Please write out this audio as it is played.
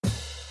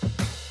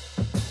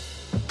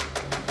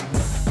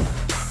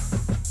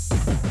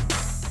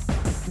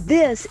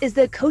This is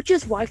the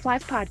Coach's Wife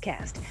Life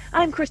podcast.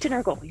 I'm Kristen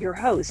Eargle, your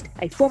host,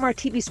 a former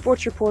TV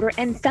sports reporter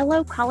and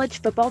fellow college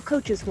football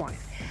coach's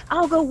wife.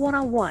 I'll go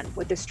one-on-one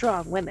with the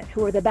strong women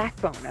who are the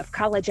backbone of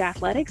college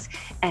athletics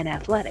and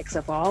athletics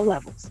of all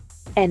levels.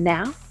 And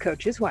now,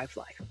 Coach's Wife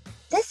Life.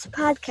 This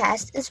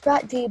podcast is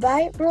brought to you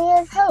by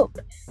Ruler of Hope.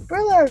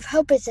 Ruler of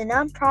Hope is a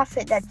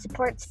nonprofit that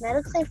supports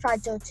medically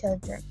fragile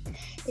children.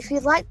 If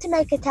you'd like to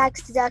make a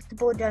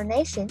tax-deductible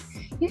donation,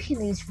 you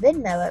can use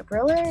Venmo at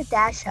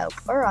Ruler-Hope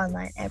or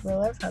online at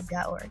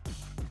rulerofhope.org.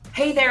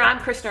 Hey there, I'm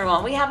Kristen Eargle,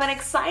 and we have an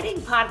exciting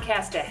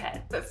podcast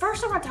ahead. But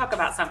first I want to talk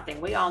about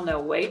something we all know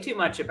way too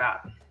much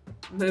about,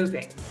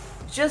 moving.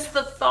 Just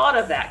the thought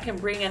of that can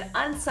bring an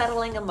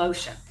unsettling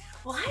emotion.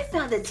 Well, I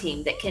found a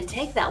team that can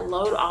take that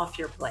load off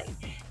your plate.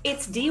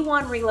 It's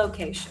D1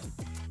 Relocation.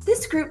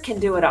 This group can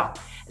do it all.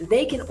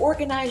 They can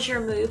organize your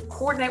move,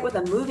 coordinate with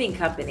a moving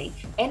company,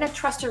 and a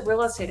trusted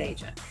real estate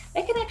agent.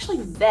 They can actually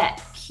vet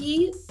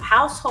key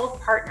household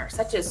partners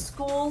such as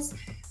schools,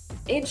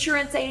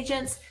 insurance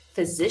agents,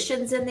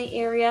 physicians in the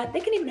area. They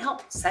can even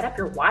help set up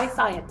your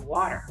Wi-Fi and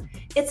water.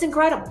 It's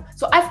incredible.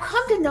 So I've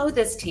come to know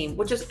this team,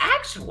 which is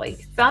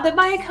actually founded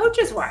by a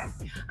coach's wife.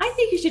 I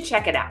think you should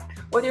check it out,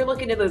 whether you're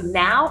looking to move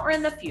now or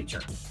in the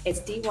future.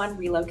 It's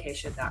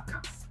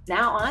d1relocation.com.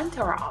 Now on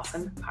to our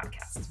awesome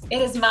podcast.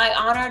 It is my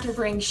honor to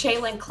bring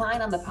Shalin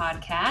Klein on the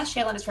podcast.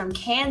 Shalin is from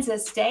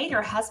Kansas State.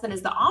 Her husband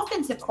is the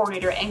offensive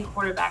coordinator and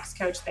quarterbacks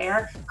coach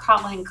there,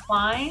 Collin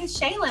Klein.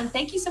 Shalin,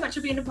 thank you so much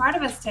for being a part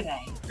of us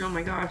today. Oh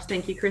my gosh,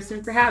 thank you,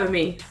 Kristen, for having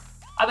me.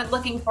 I've been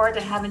looking forward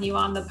to having you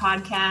on the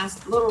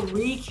podcast. A little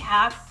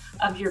recap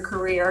of your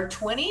career.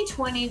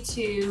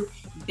 2022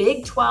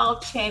 Big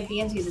 12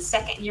 champions. He's a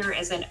second year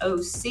as an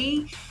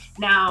OC.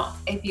 Now,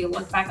 if you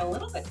look back a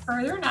little bit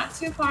further, not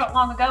too far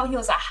long ago, he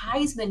was a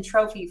Heisman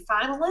Trophy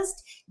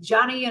finalist,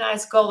 Johnny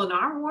Unitas Golden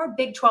Arm Award,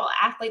 Big 12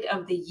 Athlete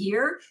of the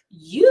Year.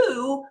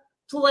 You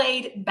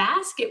played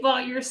basketball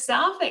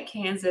yourself at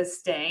Kansas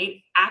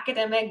State,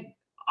 academic,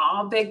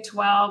 all Big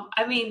 12.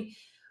 I mean,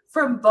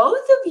 from both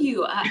of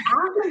you,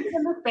 athletes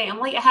in the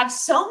family, I have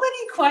so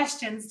many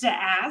questions to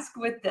ask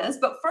with this.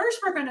 But first,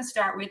 we're going to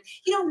start with,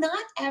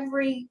 not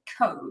every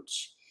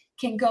coach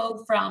can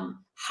go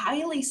from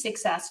highly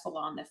successful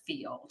on the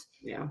field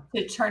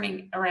to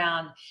turning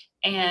around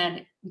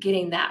and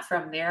getting that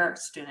from their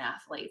student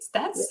athletes.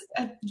 That's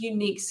a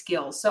unique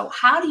skill. So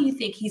how do you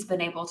think he's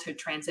been able to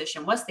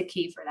transition? What's the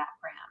key for that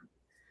for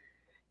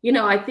him?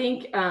 I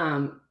think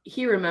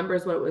he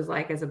remembers what it was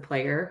like as a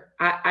player.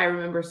 I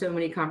remember so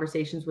many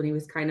conversations when he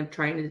was kind of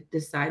trying to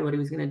decide what he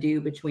was going to do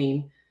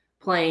between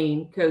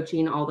playing,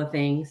 coaching, all the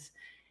things.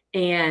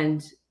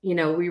 And,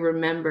 we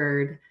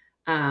remembered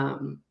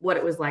what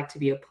it was like to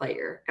be a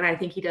player. And I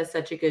think he does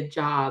such a good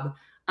job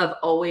of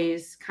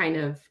always kind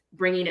of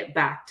bringing it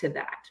back to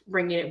that,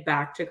 bringing it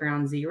back to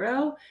ground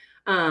zero.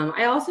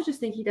 I also just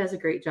think he does a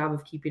great job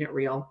of keeping it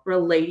real,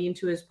 relating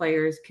to his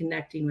players,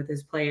 connecting with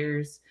his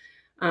players.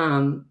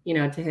 To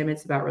him,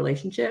 it's about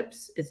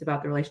relationships. It's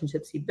about the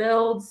relationships he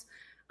builds.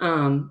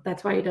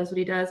 That's why he does what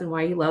he does and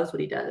why he loves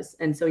what he does.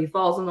 And so he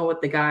falls in love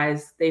with the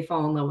guys. They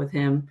fall in love with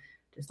him,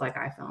 just like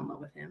I fell in love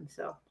with him.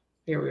 So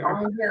here we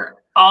are. I hear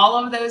all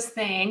of those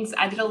things.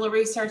 I did a little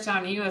research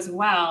on you as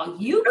well.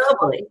 You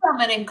come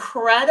from an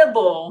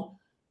incredible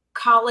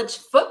college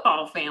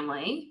football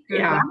family.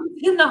 Yeah.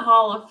 In the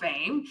Hall of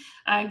Fame.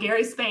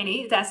 Gary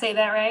Spaney, did I say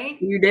that right?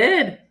 You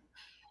did.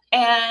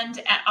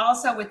 And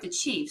also with the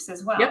Chiefs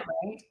as well, Yep.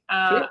 right?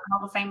 Yep.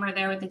 Hall of Famer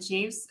there with the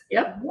Chiefs.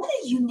 Yep. What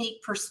a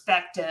unique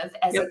perspective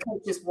as a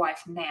coach's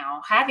wife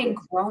now, having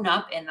grown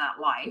up in that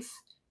life.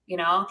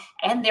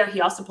 And there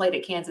he also played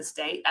at Kansas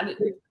State. I mean,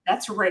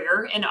 that's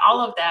rare and all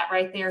of that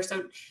right there.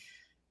 So,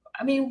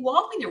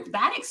 walk me through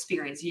that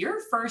experience. Your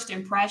first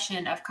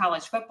impression of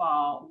college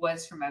football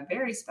was from a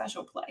very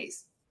special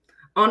place.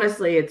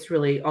 Honestly, it's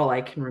really all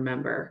I can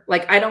remember.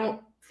 I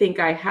don't think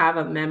I have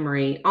a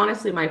memory.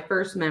 Honestly, my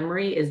first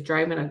memory is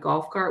driving a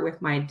golf cart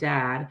with my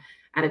dad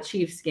at a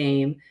Chiefs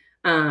game.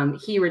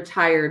 He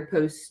retired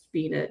post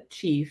being a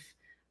Chief.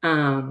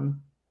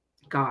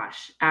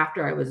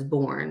 After I was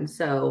born.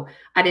 So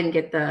I didn't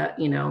get the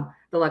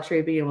luxury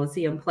of being able to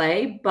see him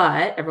play,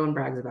 but everyone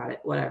brags about it,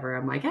 whatever.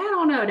 I'm like, I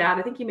don't know, Dad.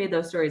 I think you made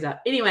those stories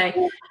up. Anyway,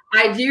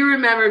 I do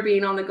remember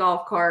being on the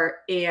golf cart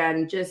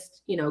and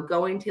just,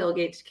 going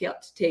tailgate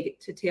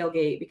to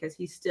tailgate because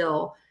he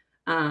still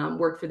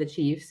worked for the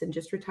Chiefs and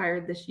just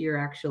retired this year,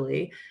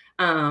 actually.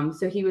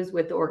 So he was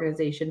with the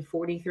organization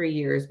 43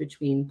 years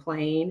between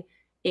playing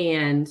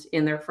and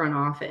in their front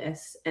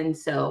office. And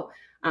so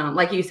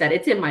like you said,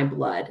 it's in my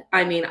blood.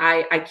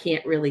 I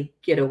can't really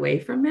get away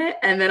from it.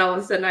 And then all of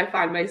a sudden I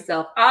find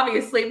myself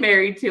obviously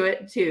married to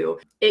it too.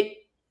 It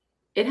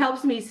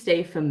helps me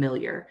stay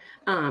familiar.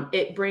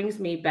 It brings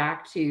me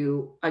back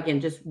to, again,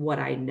 just what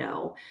I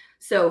know.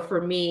 So for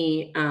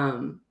me,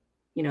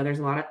 there's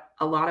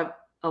a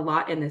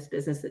lot in this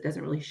business that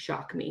doesn't really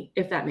shock me,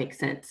 if that makes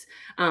sense.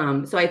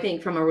 So I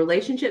think from a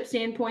relationship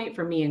standpoint,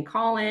 for me and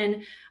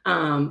Collin,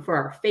 for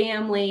our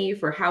family,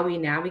 for how we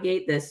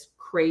navigate this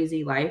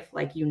crazy life,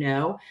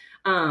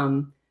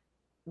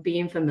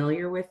 being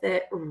familiar with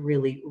it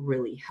really,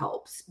 really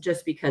helps,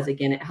 just because,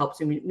 again, it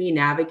helps me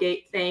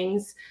navigate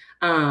things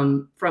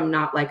from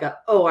not like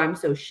I'm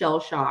so shell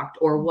shocked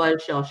or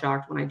was shell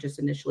shocked when I just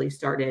initially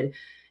started,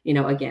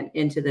 again,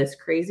 into this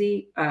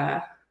crazy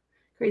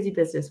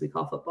business we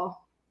call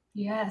football.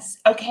 Yes.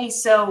 Okay.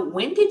 So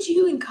when did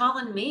you and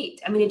Collin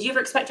meet? I mean, did you ever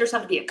expect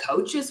yourself to be a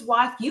coach's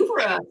wife? You were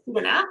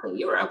an athlete.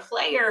 You were a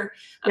player.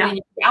 I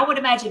mean, I would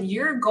imagine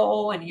your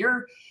goal and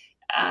your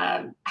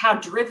how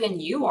driven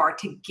you are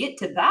to get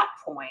to that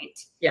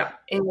point. Yeah.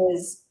 It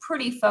was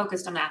pretty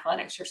focused on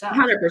athletics yourself.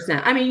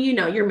 100%. I mean,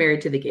 you're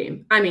married to the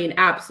game. I mean,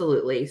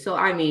 absolutely. So,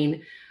 I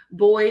mean,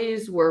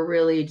 boys were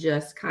really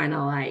just kind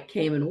of like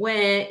came and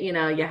went, you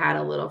had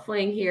a little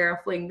fling here,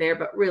 a fling there,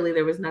 but really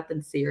there was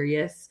nothing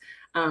serious.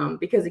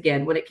 Because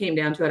again, when it came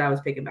down to it, I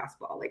was picking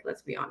basketball. Like,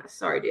 let's be honest.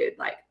 Sorry, dude.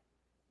 Like,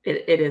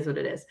 it is what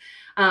it is.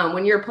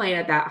 When you're playing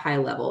at that high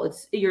level,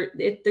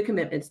 the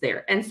commitment's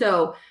there. And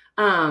so,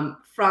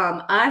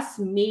 from us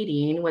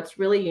meeting, what's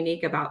really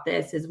unique about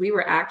this is we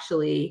were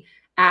actually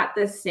at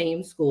the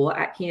same school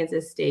at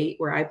Kansas State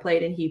where I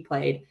played and he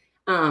played,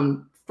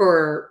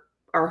 for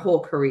our whole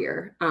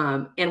career.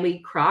 And we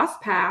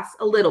crossed paths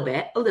a little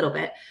bit.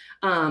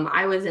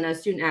 I was in a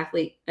student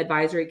athlete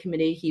advisory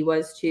committee. He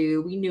was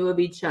too. We knew of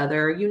each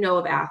other,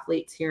 of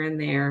athletes here and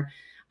there.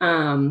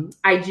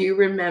 I do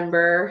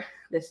remember,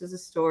 this is a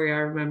story I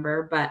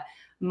remember, but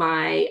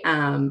my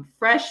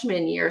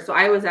freshman year, so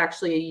I was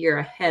actually a year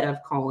ahead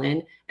of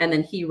Collin, and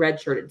then he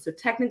redshirted. So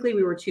technically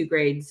we were 2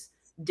 grades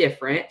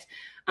different.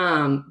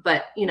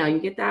 But you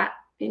get that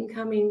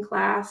incoming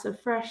class of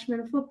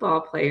freshman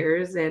football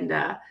players, and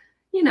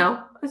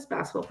us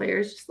basketball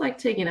players just like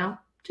to,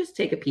 just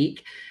take a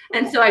peek.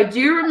 And so I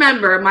do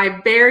remember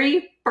my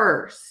very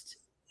first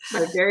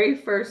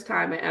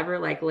time I ever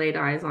laid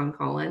eyes on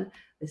Collin.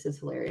 This is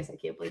hilarious. I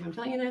can't believe I'm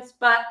telling you this.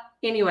 But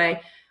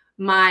anyway,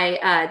 my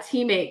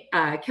teammate,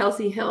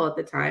 Kelsey Hill at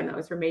the time, that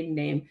was her maiden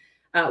name.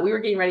 We were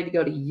getting ready to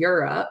go to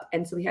Europe.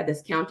 And so we had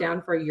this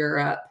countdown for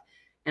Europe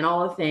and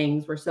all the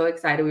things. We're so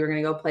excited. We were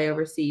going to go play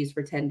overseas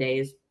for 10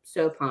 days.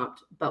 So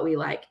pumped. But we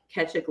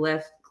catch a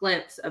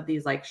glimpse of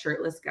these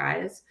shirtless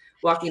guys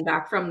walking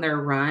back from their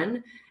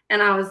run.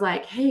 And I was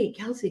like, hey,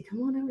 Kelsey,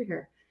 come on over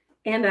here.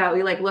 And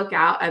we look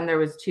out, and there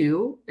was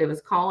 2. It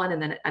was Collin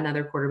and then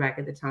another quarterback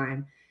at the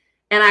time.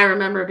 And I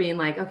remember being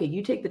like, okay,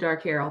 you take the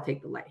dark hair, I'll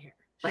take the light hair.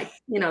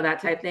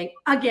 That type thing.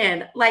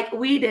 Again,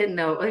 we didn't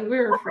know. We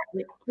were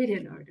afraid, we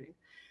didn't know what we were doing.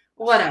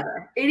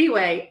 Whatever.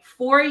 Anyway,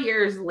 4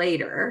 years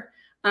later,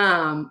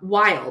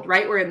 wild,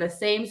 right? We're in the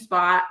same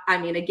spot. I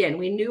mean, again,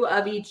 we knew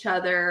of each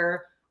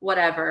other,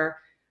 whatever.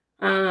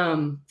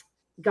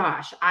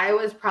 Gosh, I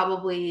was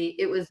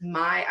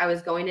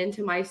going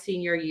into my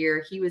senior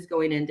year. He was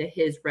going into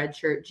his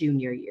redshirt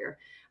junior year.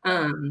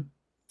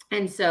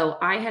 And so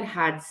I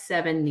had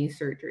 7 knee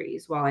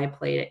surgeries while I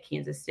played at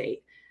Kansas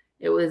State.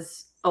 It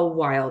was a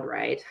wild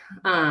ride.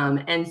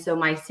 And so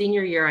my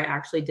senior year, I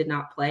actually did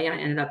not play. I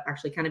ended up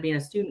actually kind of being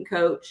a student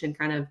coach and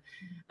kind of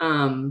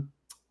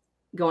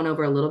going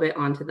over a little bit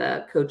onto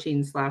the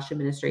coaching /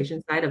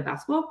 administration side of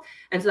basketball.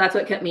 And so that's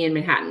what kept me in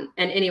Manhattan.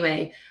 And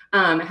anyway,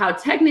 how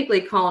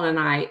technically Collin and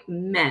I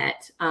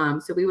met.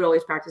 So we would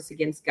always practice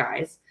against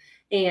guys.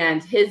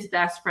 And his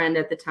best friend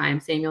at the time,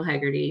 Samuel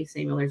Hegarty,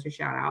 Samuel, there's your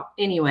shout out.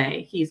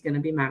 Anyway, he's going to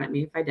be mad at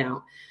me if I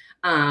don't,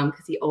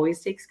 because he always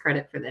takes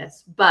credit for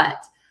this.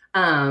 But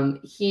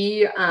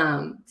he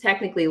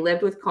technically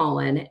lived with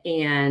Collin.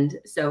 And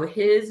so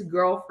his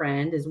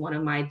girlfriend is one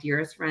of my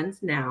dearest friends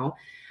now.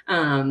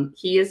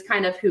 He is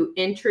kind of who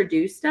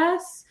introduced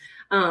us,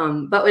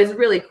 but it was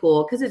really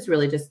cool because it's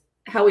really just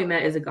how we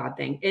met is a God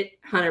thing. It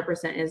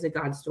 100% is a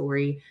God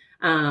story.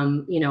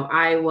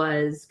 I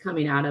was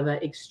coming out of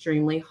an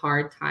extremely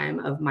hard time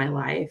of my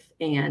life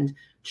and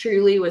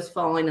truly was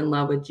falling in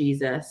love with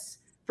Jesus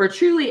for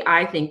truly,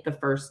 I think, the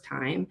first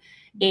time.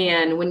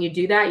 And when you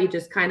do that, you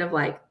just kind of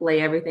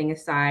lay everything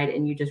aside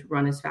and you just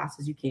run as fast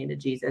as you can to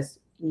Jesus.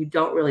 You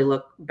don't really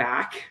look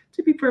back,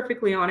 to be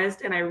perfectly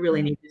honest. And I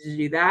really needed to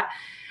do that.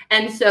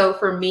 And so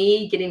for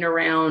me, getting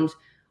around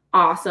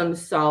awesome,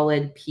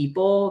 solid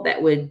people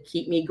that would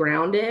keep me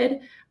grounded,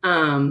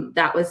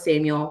 that was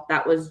Samuel,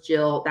 that was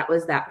Jill, that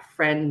was that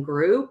friend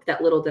group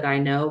that little did I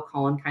know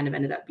Collin kind of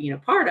ended up being a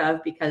part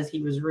of because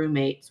he was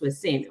roommates with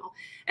Samuel.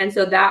 And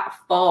so that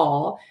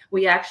fall,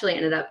 we actually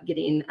ended up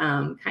getting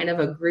kind of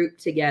a group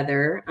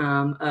together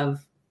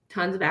of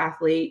tons of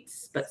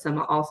athletes, but some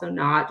also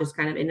not, just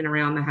kind of in and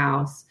around the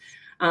house.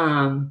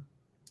 And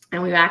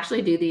we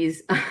actually do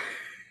these,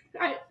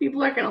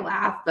 people are going to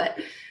laugh, but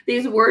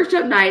these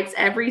worship nights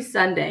every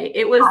Sunday.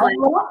 It was I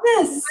love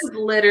this. It was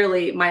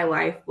literally my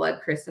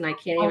lifeblood, Kristen. I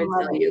can't even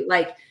tell you.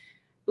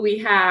 We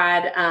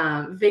had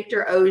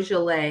Victor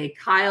Ogilvy,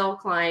 Kyle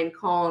Klein,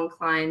 Collin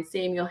Klein,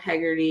 Samuel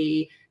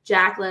Hegarty,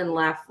 Jacqueline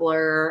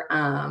Leffler.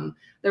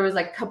 There was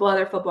a couple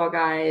other football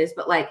guys,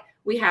 but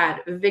we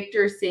had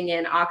Victor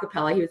singing a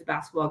cappella. He was a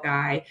basketball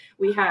guy.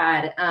 We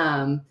had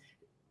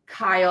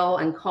Kyle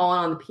and Collin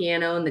on the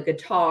piano and the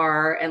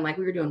guitar, and we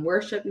were doing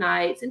worship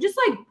nights and just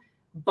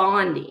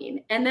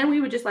bonding. And then we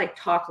would just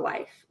talk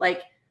life.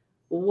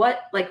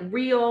 what, like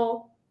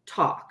real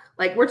talk,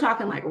 like we're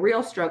talking like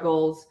real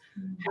struggles.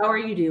 How are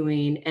you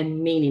doing?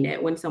 And meaning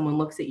it when someone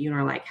looks at you and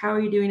are like, how are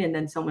you doing? And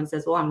then someone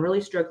says, well, I'm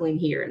really struggling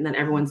here. And then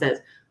everyone says,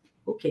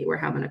 okay, we're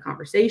having a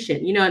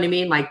conversation. You know what I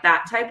mean? Like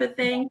that type of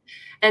thing.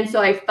 And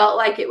so I felt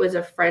like it was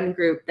a friend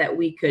group that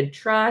we could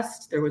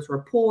trust. There was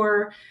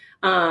rapport.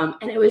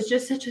 And it was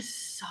just such a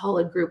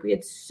solid group. We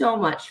had so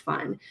much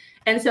fun.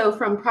 And so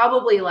from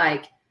probably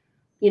like,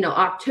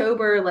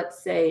 October,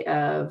 let's say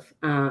of,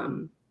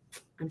 I'm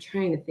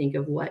trying to think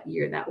of what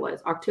year that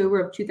was.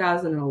 October of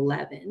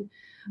 2011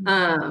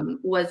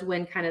 was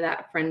when kind of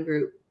that friend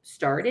group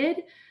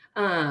started.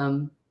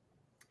 And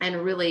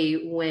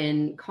really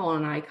when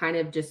Collin and I kind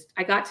of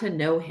I got to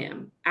know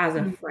him as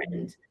a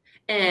friend.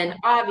 And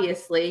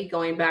obviously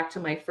going back to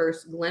my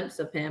first glimpse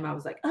of him, I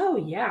was like, oh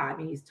yeah, I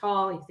mean, he's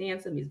tall, he's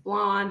handsome, he's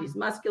blonde, he's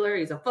muscular,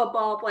 he's a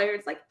football player.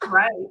 It's like,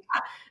 right.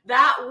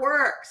 That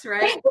works,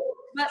 right?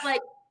 But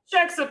like,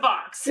 checks a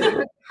box.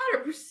 100%.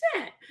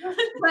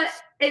 But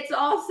it's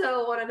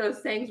also one of those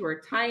things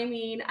where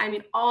timing, I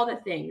mean, all the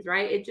things,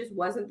 right? It just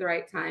wasn't the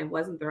right time,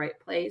 wasn't the right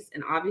place.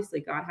 And obviously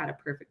God had a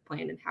perfect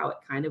plan in how it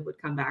kind of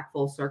would come back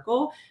full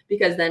circle,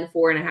 because then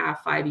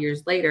 4.5, 5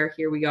 years later,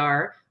 here we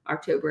are,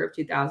 October of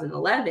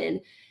 2011,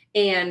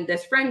 and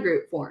this friend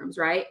group forms,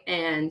 right?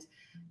 And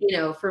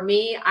for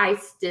me, I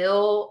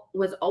still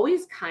was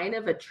always kind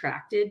of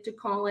attracted to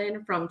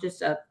Collin from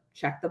just a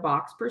check the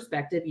box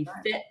perspective. He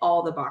fit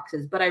all the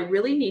boxes, but I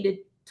really needed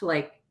to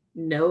like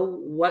know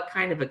what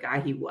kind of a guy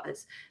he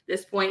was. At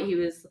this point, he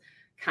was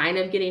kind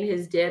of getting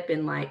his dip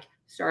in like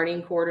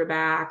starting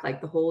quarterback,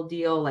 like the whole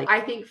deal. Like,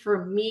 I think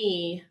for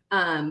me,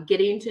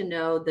 getting to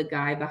know the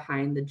guy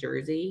behind the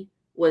jersey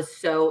was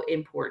so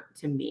important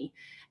to me.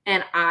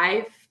 And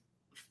I've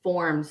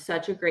formed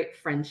such a great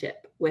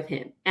friendship with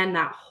him and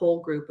that whole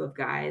group of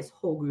guys,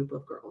 whole group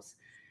of girls.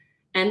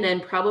 And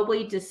then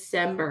probably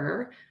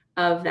December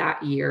of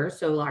that year,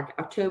 so like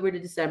October to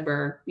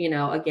December,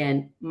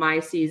 again, my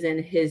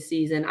season, his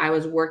season, I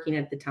was working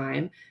at the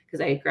time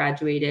because I had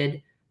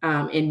graduated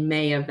in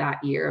May of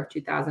that year of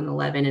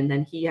 2011. And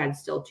then he had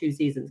still 2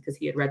 seasons because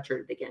he had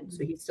redshirted again.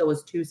 So he still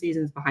was 2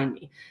 seasons behind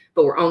me,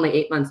 but we're only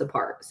 8 months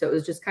apart. So it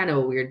was just kind of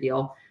a weird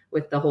deal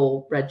with the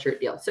whole redshirt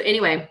deal. So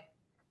anyway,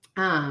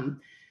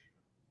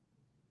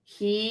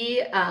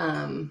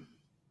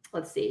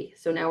 let's see.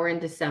 So now we're in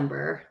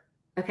December.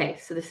 Okay,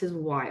 so this is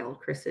wild,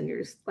 Kristen.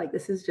 You're just like,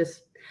 this is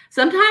just,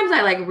 sometimes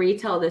I like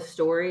retell this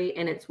story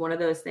and it's one of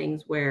those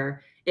things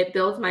where it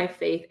builds my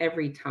faith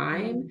every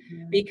time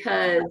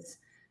because,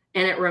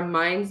 and it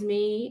reminds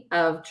me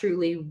of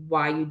truly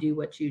why you do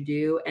what you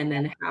do. And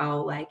then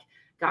how like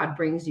God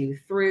brings you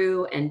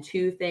through and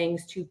to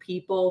things, to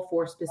people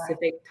for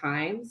specific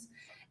times.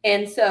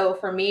 And so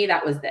for me,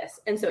 that was this.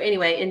 And so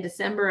anyway, in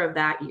December of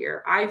that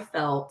year, I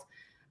felt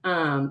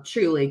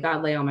truly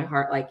God lay on my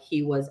heart like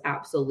he was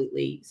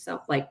absolutely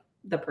like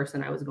the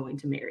person I was going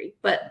to marry.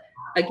 But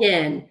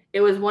again,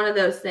 it was one of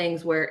those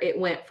things where it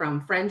went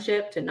from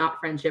friendship to not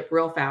friendship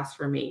real fast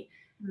for me.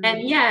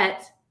 And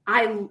yet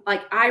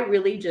I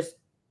really just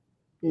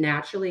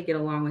naturally get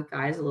along with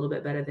guys a little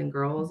bit better than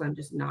girls. I'm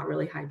just not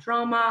really high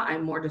drama.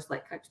 I'm more just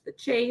like cut to the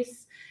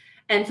chase.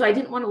 And so I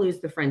didn't want to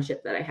lose the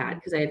friendship that I had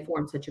because I had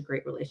formed such a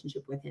great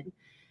relationship with him.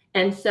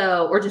 And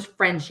so, or just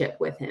friendship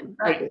with him.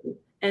 Right.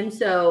 And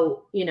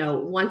so,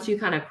 once you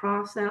kind of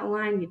cross that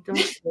line, you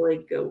don't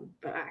really go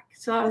back.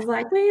 So I was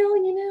like, well,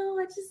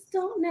 I just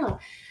don't know.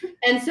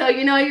 And so,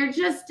 you're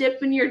just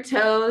dipping your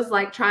toes,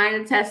 like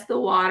trying to test the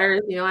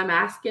waters. I'm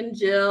asking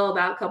Jill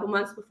about a couple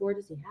months before,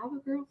 does he have a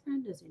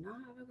girlfriend? Does he not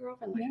have a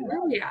girlfriend? Like, where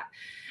are we at?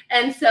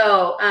 And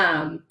so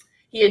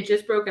he had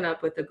just broken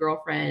up with a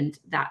girlfriend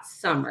that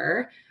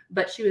summer.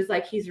 But she was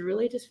like, he's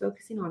really just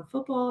focusing on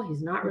football.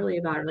 He's not really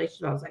about a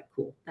relationship. I was like,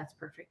 cool, that's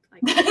perfect.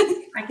 Like,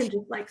 I can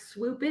just like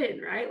swoop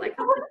in, right? Like,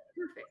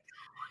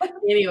 perfect.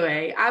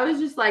 Anyway, I was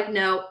just like,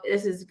 no,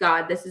 this is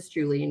God. This is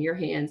truly in your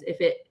hands.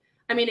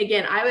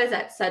 Again, I was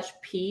at such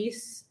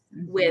peace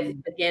with,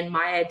 again,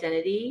 my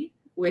identity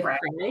with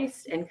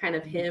Christ and kind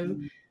of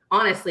him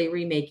honestly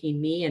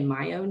remaking me and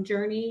my own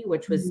journey,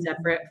 which was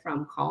separate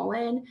from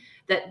Collin,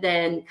 that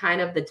then kind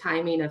of the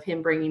timing of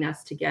him bringing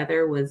us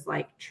together was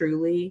like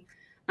truly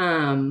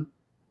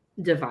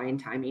divine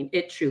timing.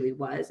 It truly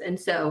was. And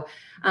so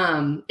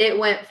it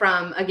went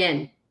from,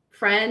 again,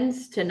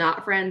 friends to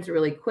not friends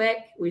really quick.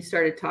 We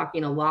started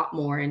talking a lot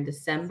more in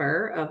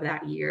December of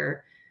that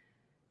year.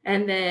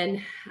 And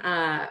then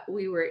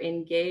we were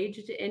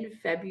engaged in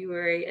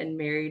February and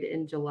married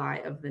in July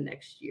of the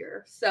next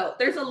year. So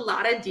there's a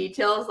lot of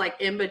details like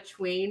in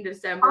between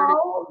December to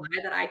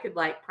July that I could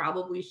like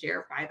probably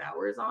share 5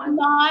 hours on.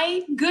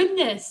 My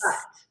goodness.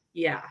 But,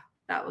 yeah,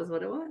 that was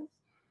what it was.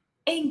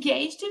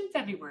 Engaged in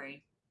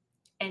February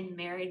and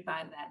married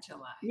by that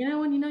July.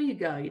 When you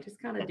go, you just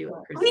kind of do it.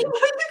 When you go,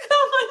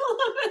 I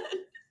love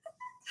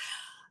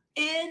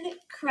it.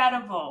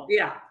 Incredible.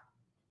 Yeah.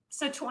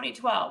 So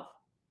 2012.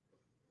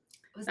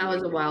 That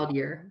was a wild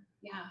year.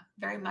 Yeah,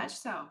 very much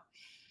so.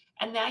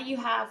 And now you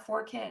have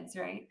 4 kids,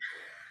 right?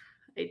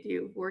 I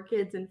do. 4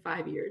 kids in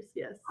 5 years.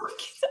 Yes. 4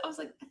 kids. I was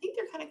like, I think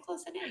they're kind of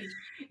close in age.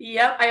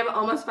 Yep. I have an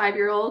almost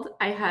 5-year-old.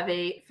 I have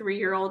a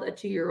 3-year-old, a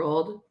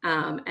 2-year-old,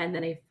 and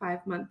then a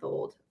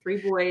 5-month-old.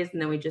 3 boys,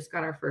 and then we just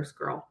got our first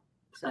girl.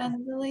 So.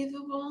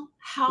 Unbelievable.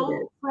 How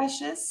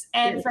precious.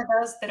 And for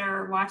those that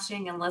are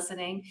watching and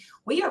listening,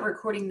 we are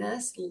recording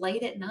this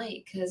late at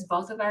night because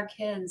both of our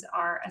kids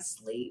are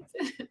asleep.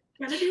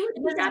 Gotta do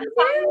what you gotta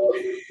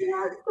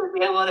do. To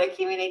be able to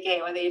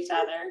communicate with each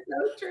other. So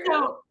true.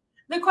 So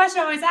the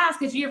question I always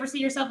ask is, do you ever see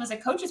yourself as a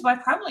coach's wife?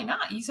 Probably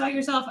not. You saw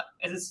yourself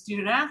as a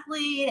student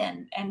athlete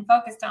and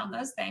focused on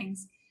those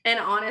things. And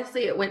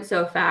honestly, it went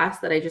so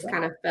fast that I just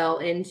kind of fell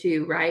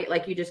into, right?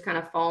 Like you just kind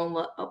of fall in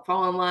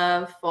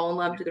love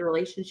to the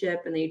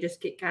relationship, and then you just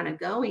get kind of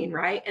going,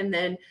 right? And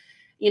then,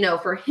 you know,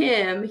 for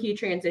him, he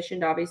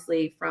transitioned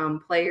obviously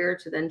from player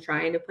to then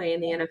trying to play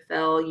in the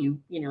NFL.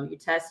 You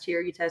test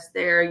here, you test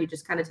there, you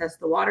just kind of test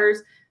the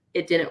waters.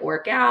 It didn't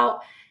work out.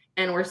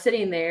 And we're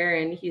sitting there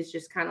and he's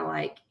just kind of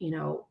like, you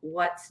know,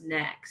 what's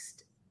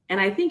next? And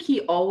I think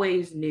he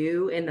always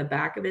knew in the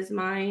back of his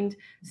mind,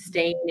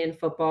 staying in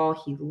football,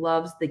 he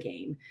loves the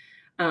game.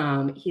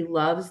 He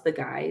loves the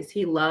guys.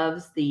 He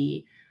loves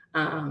the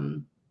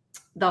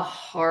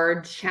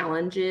hard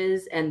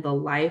challenges and the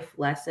life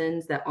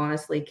lessons that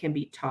honestly can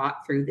be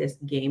taught through this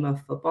game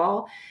of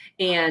football,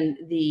 and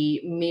the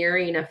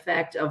mirroring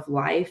effect of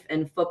life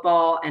and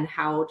football, and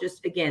how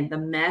just, again, the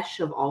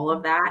mesh of all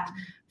of that,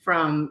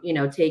 from, you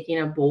know, taking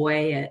a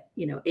boy at,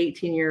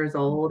 18 years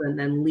old and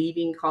then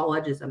leaving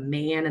college as a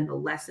man, and the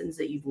lessons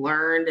that you've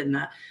learned and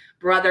the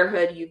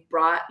brotherhood you've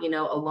brought,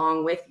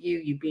 along with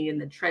you being in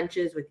the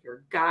trenches with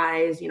your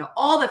guys,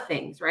 all the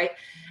things, right?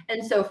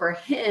 And so for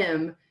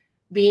him,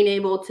 being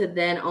able to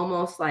then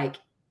almost like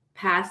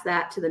pass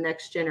that to the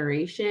next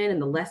generation and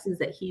the lessons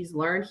that he's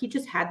learned, he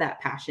just had that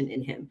passion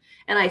in him.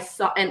 And I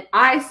saw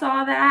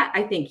that.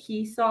 I think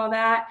he saw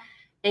that.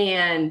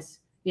 And,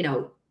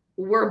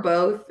 we're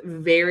both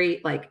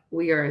very,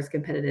 we are as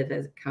competitive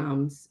as it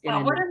comes.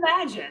 I would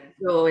imagine.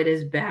 So it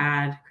is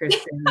bad,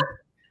 Kristen.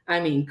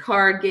 I mean,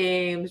 card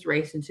games,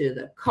 racing to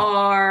the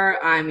car.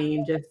 I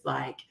mean, just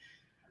like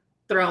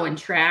throwing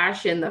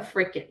trash in the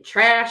freaking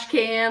trash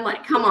can.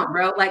 Like, come on,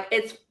 bro. Like,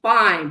 it's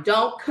fine.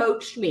 Don't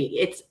coach me.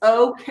 It's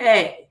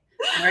okay.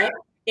 All right.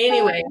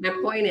 Anyway, my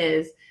point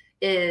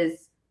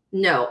is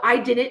no, I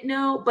didn't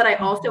know, but I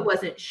also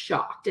wasn't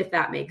shocked, if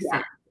that makes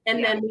sense.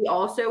 And then we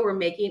also were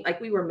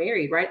we were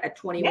married, right? At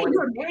 21. Yeah, you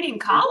were married in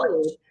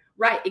college.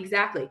 Right,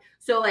 exactly.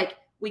 So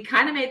we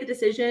kind of made the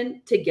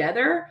decision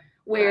together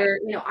where,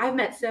 I've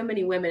met so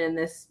many women in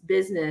this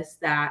business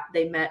that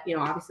they met,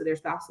 obviously their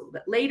spouse a little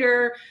bit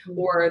later,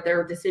 or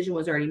their decision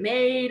was already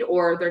made,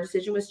 or their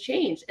decision was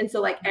changed. And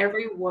so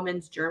every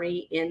woman's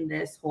journey in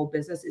this whole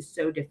business is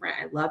so different.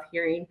 I love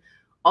hearing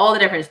all the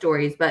different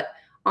stories, but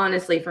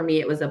honestly, for me,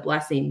 it was a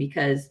blessing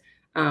because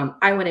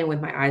I went in with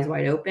my eyes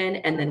wide open,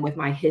 and then with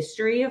my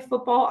history of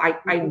football,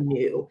 I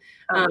knew.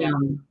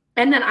 And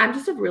then I'm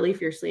just a really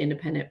fiercely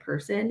independent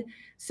person.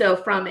 So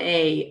from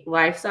a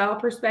lifestyle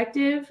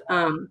perspective,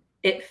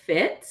 it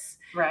fits.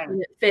 Right. And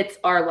it fits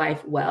our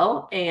life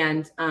well.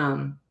 And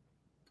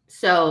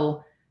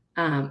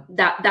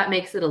that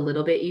makes it a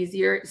little bit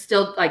easier.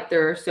 Still,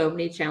 there are so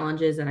many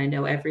challenges, and I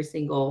know every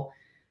single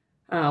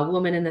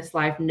woman in this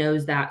life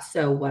knows that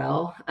so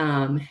well.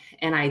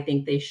 And I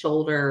think they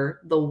shoulder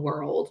the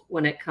world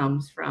when it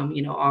comes from,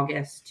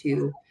 August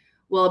to,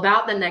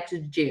 about the next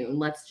June.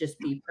 Let's just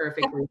be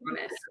perfectly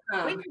honest.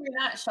 We do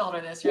not shoulder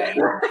this, right?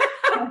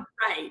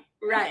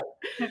 Right.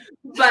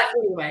 But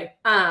anyway,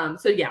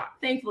 so yeah,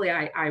 thankfully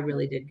I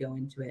really did go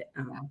into it.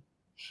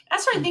 I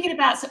started thinking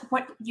about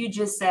what you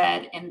just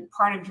said and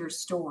part of your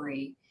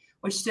story,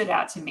 which stood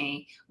out to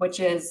me, which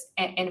is,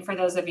 and for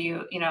those of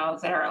you,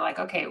 that are like,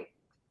 okay,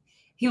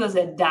 he was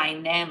a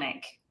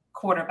dynamic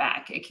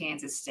quarterback at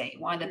Kansas State,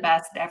 one of the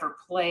best that ever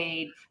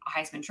played, a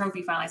Heisman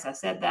Trophy finalist. I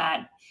said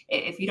that.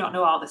 If you don't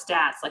know all the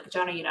stats, like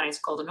Johnny Unitas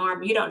Golden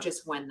Arm, you don't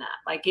just win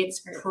that.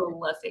 It's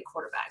prolific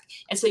quarterback.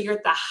 And so you're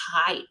at the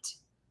height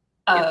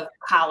of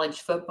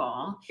college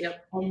football.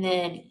 Yep. And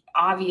then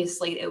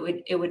obviously it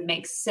would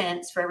make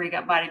sense for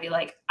everybody to be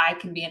like, I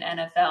can be an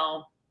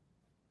NFL,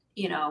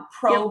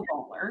 pro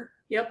bowler.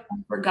 Yep.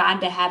 For God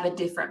to have a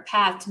different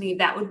path, to me,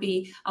 that would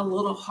be a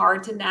little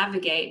hard to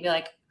navigate. Be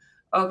like,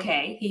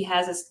 okay, he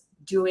has us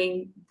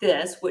doing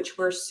this, which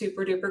we're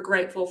super duper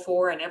grateful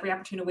for, and every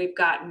opportunity we've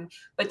gotten.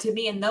 But to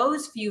me, in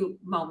those few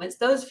moments,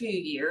 those few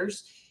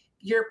years,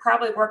 you're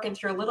probably working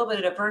through a little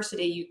bit of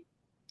adversity you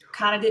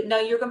kind of didn't know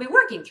you were going to be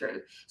working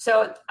through.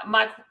 So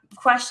my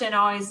question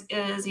always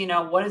is,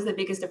 what is the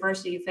biggest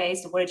adversity you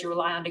faced, and what did you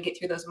rely on to get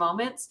through those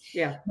moments?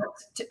 Yeah.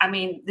 I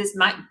mean, this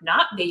might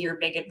not be your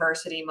big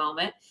adversity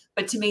moment,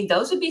 but to me,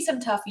 those would be some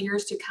tough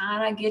years to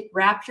kind of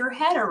wrap your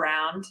head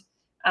around,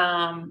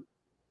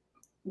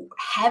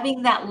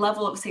 having that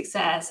level of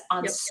success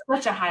on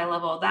such a high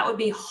level. That would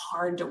be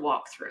hard to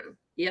walk through.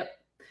 Yep.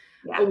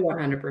 Yeah.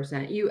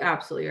 100%. You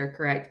absolutely are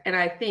correct. And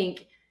I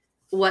think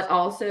what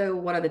also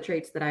one of the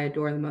traits that I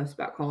adore the most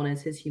about Collin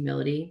is his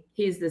humility.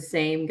 He's the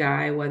same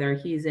guy, whether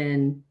he's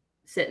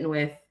sitting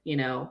with,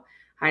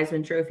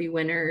 Heisman Trophy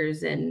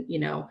winners and,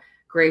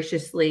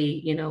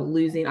 graciously,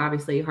 losing,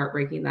 obviously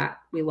heartbreaking that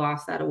we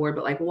lost that award,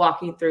 but like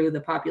walking through the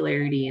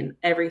popularity and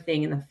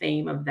everything and the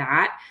fame of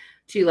that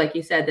to, like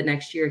you said, the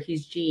next year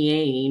he's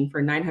GAing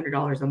for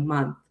 $900 a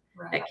month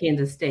at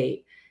Kansas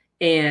State.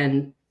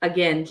 And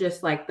again,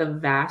 just like the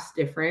vast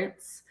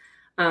difference.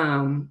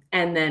 And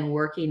then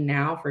working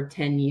now for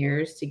 10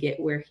 years to get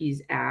where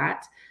he's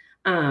at.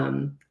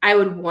 I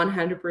would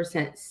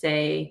 100%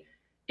 say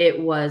it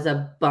was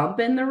a bump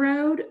in the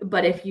road,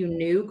 but if you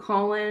knew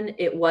Collin,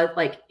 it was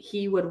like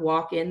he would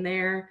walk in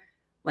there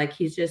like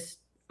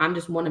I'm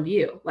just one of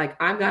you. Like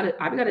I've got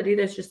to do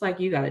this just like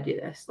you got to do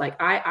this.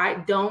 Like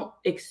I don't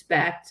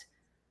expect,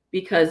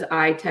 because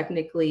I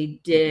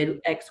technically did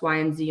X, Y,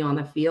 and Z on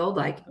the field.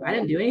 Like I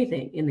didn't do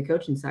anything in the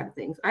coaching side of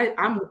things.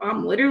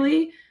 I'm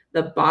literally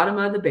the bottom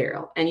of the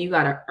barrel, and you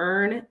got to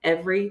earn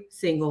every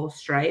single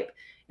stripe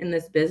in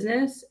this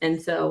business.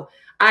 And so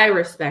I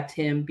respect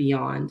him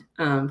beyond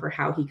for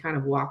how he kind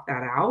of walked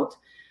that out.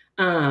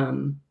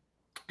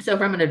 So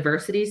from an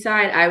adversity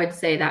side, I would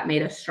say that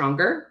made us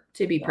stronger,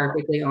 to be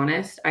perfectly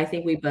honest. I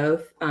think we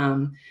both,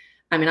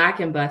 I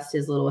can bust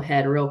his little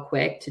head real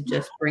quick to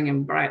just bring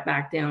him right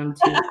back down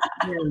to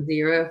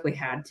zero if we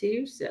had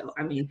to. So,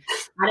 I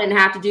didn't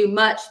have to do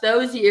much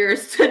those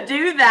years to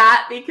do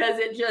that because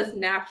it just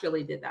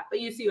naturally did that. But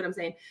you see what I'm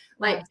saying?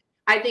 Like,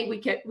 I think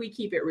we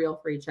keep it real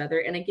for each other.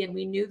 And again,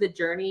 we knew the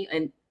journey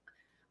and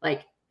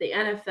like the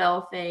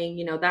NFL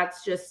thing,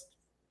 that's just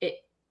it.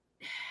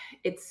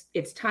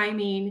 It's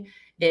timing.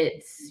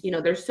 It's,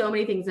 there's so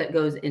many things that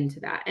goes into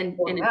that, and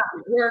it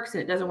works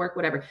and it doesn't work,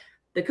 whatever.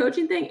 The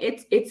coaching thing,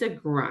 it's a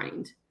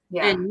grind.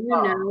 Yeah. And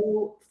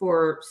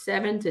for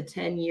 7 to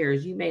 10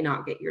 years, you may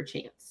not get your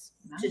chance,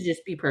 to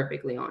just be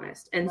perfectly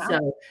honest. And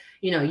so,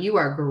 you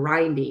are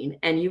grinding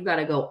and you've got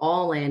to go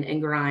all in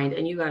and grind,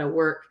 and you got to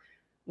work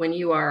when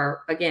you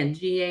are, again,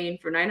 GAing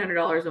for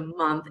 $900 a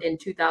month in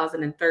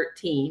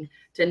 2013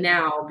 to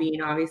now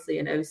being obviously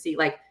an OC,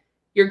 like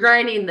you're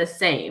grinding the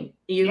same.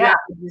 You have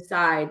to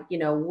decide,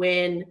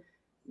 when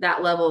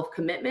that level of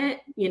commitment,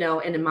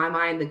 and in my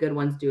mind, the good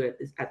ones do it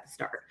at the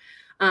start.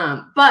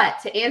 But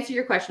to answer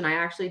your question, I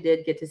actually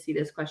did get to see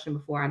this question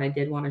before, and I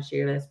did want to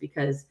share this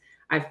because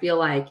I feel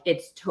like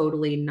it's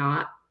totally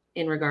not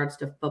in regards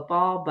to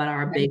football, but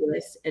our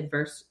biggest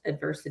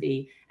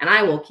adversity. And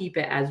I will keep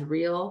it as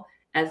real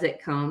as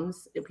it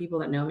comes. The people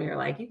that know me are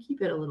like, you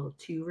keep it a little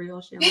too real,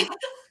 Shalin.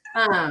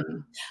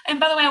 And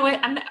by the way,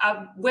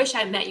 I wish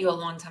I met you a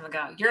long time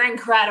ago. You're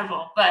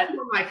incredible, but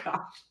oh my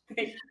gosh,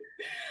 thank you.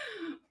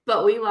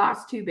 But we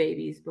lost 2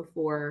 babies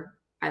before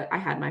I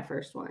had my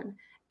first one.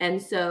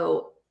 And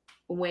so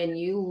when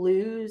you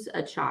lose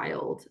a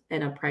child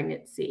in a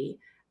pregnancy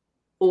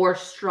or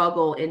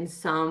struggle in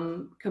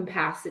some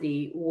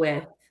capacity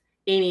with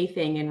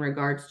anything in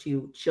regards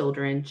to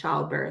children,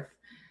 childbirth,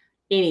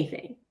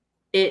 anything,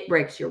 it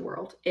breaks your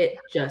world. It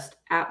just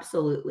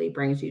absolutely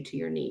brings you to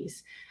your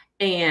knees.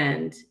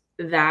 And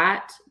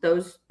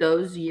those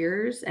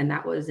years, and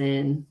that was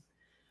in,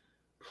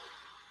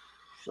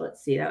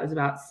 that was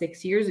about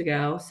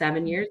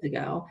 7 years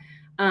ago.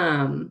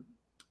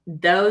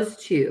 Those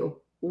 2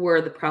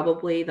 were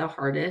probably the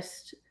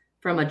hardest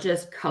from a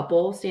just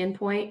couple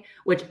standpoint,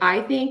 which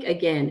I think,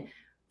 again,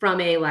 from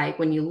a, like,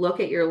 when you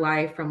look at your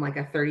life from like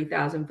a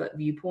 30,000 foot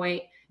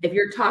viewpoint, if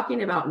you're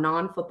talking about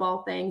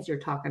non-football things, you're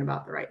talking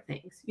about the right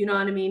things. You know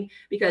what I mean?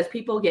 Because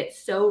people get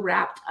so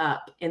wrapped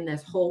up in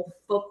this whole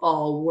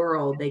football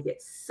world. They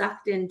get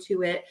sucked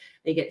into it.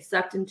 They get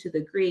sucked into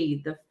the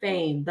greed, the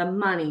fame, the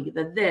money,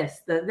 the this,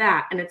 the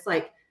that. And it's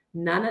like,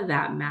 none of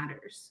that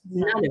matters.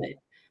 None of it.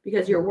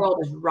 Because your world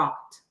is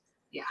rocked.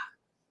 Yeah.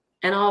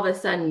 And all of a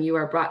sudden you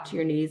are brought to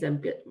your knees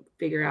and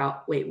figure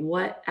out, wait,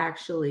 what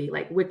actually,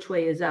 like, which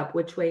way is up?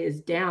 Which way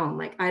is down?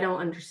 Like, I don't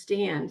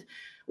understand.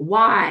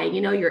 Why?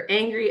 You're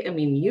angry.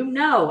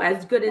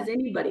 As good as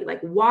anybody,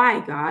 like, why,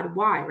 God,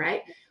 why,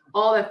 right?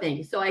 All the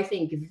things. So I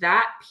think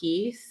that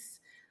piece,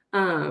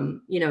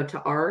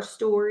 to our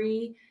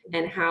story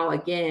and how,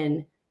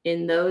 again,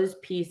 in those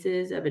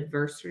pieces of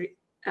adversity,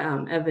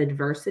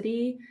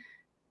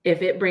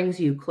 if it brings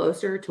you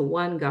closer to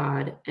one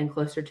God and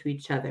closer to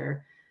each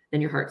other, then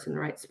your heart's in the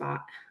right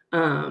spot.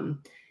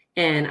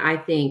 And I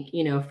think,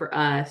 for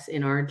us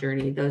in our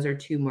journey, those are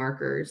 2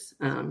 markers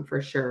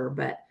for sure.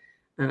 But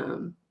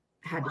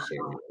had to share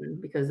that one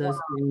because those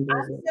things.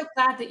 I'm so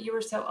glad that you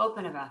were so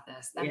open about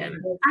this. I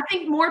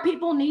think more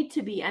people need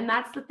to be. And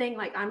that's the thing.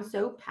 Like, I'm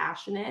so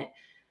passionate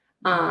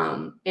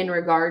in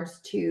regards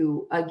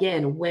to,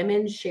 again,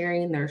 women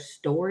sharing their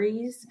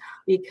stories,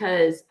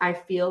 because I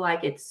feel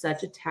like it's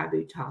such a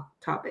taboo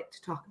topic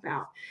to talk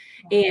about.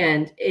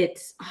 And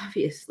it's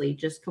obviously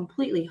just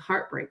completely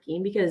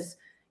heartbreaking because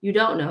you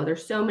don't know.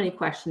 There's so many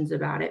questions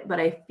about it. But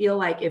I feel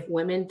like if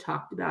women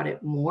talked about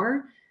it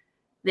more,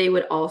 they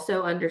would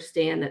also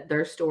understand that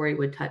their story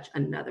would touch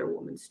another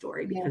woman's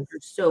story, because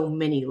there's so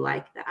many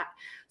like that.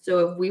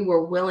 So if we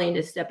were willing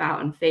to step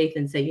out in faith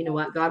and say, you know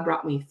what, God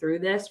brought me through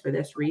this for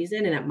this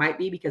reason, and it might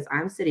be because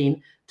I'm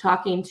sitting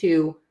talking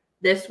to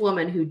this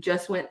woman who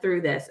just went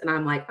through this. And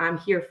I'm like, I'm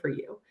here for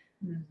you.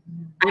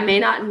 Mm-hmm. I may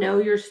not know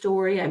your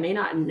story. I may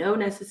not know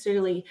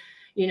necessarily,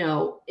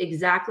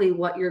 exactly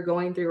what you're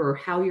going through or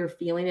how you're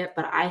feeling it,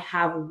 but I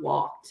have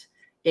walked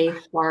a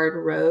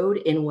hard road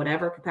in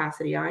whatever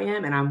capacity I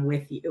am, and I'm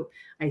with you.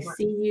 I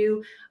see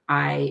you.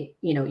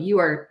 You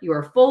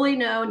are fully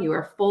known, you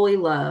are fully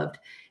loved,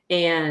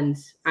 and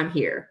I'm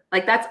here.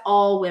 Like, that's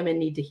all women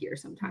need to hear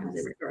sometimes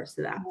in regards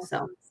to that.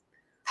 So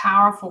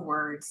powerful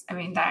words. I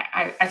mean, that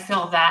I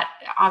feel that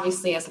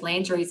obviously as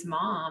Landry's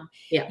mom,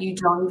 you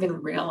don't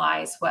even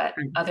realize what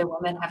other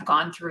women have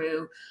gone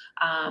through.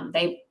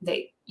 They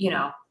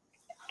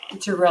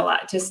to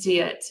realize, to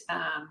see it,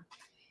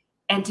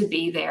 and to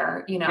be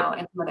there, in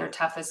some of their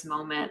toughest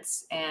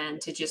moments, and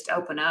to just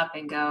open up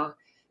and go,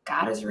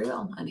 God is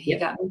real, and he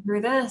got me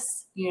through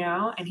this,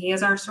 and he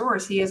is our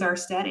source. He is our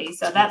steady.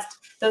 So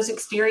those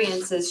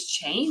experiences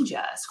change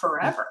us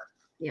forever,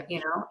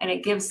 and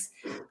it gives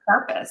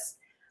purpose.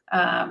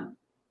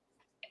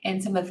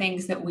 And some of the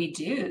things that we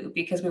do,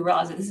 because we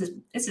realize that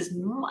this is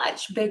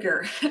much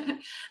bigger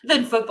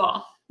than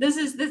football. This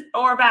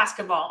or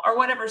basketball or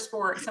whatever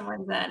sport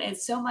someone's in.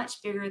 It's so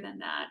much bigger than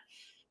that.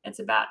 It's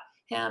about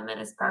him and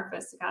his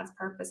purpose, God's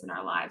purpose in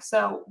our lives.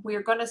 So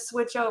we're going to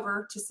switch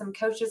over to some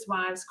coaches'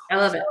 wives. I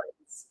love it.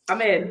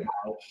 I'm in.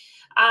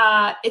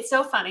 It's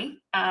so funny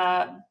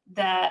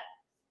that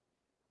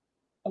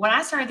when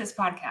I started this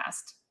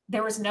podcast,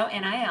 there was no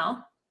NIL.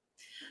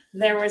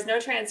 There was no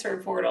transfer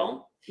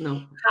portal.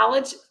 No.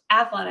 College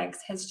athletics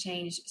has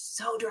changed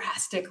so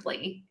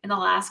drastically in the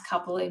last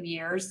couple of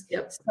years.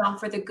 Yep. Some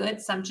for the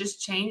good, some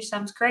just changed,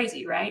 some's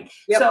crazy, right?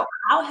 Yep. So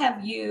how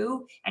have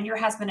you and your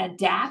husband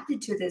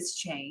adapted to this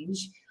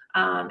change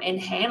and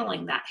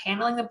handling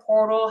the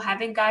portal,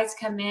 having guys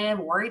come in,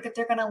 worried that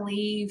they're going to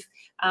leave,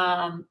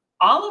 all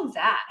of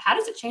that? How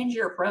does it change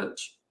your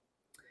approach?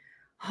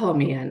 Oh,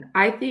 man.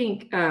 I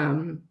think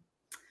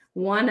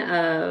one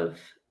of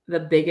the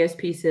biggest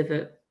piece of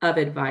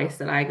advice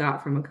that I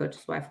got from a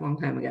coach's wife a long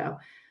time ago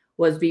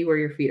was be where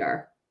your feet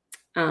are.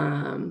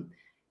 And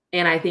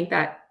I think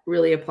that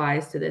really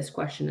applies to this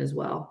question as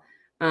well.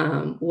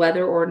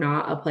 Whether or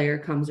not a player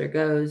comes or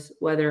goes,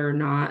 whether or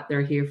not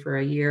they're here for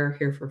a year,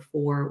 here for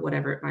 4,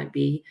 whatever it might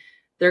be,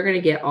 they're going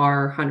to get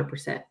our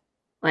 100%.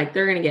 Like,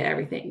 they're going to get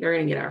everything. They're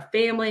going to get our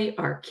family,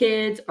 our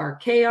kids, our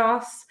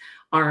chaos,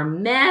 our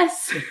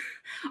mess,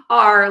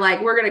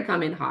 we're going to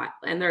come in hot,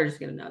 and they're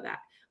just going to know that.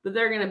 But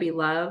they're going to be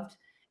loved.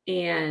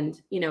 And,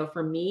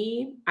 for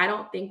me, I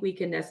don't think we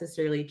can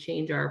necessarily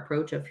change our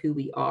approach of who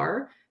we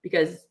are,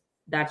 because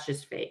that's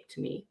just fake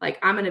to me. Like,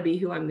 I'm going to be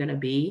who I'm going to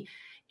be,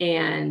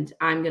 and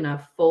I'm going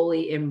to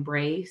fully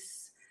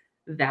embrace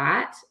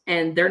that.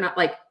 And they're not,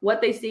 like,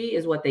 what they see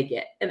is what they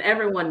get. And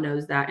everyone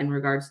knows that in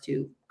regards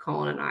to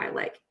Collin and I.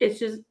 Like, it's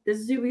just, this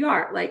is who we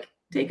are. Like,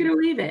 take it or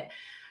leave it.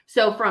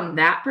 So from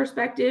that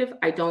perspective,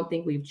 I don't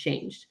think we've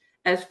changed.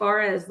 As far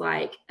as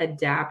like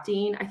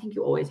adapting, I think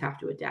you always have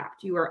to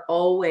adapt. You are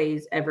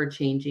always ever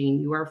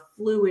changing. You are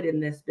fluid in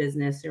this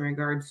business in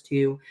regards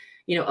to,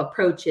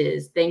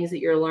 approaches, things that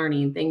you're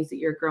learning, things that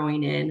you're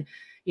growing in,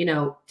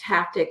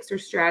 tactics or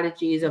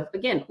strategies of,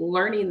 again,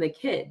 learning the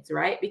kids,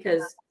 right?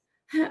 Because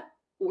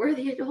we're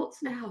the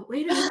adults now.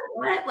 Wait a minute,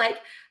 what? Like,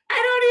 I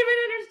don't even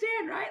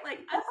understand, right? Like,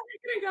 a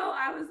second ago,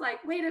 I was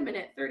like, wait a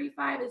minute,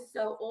 35 is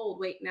so old.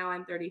 Wait, now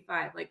I'm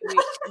 35. Like, wait,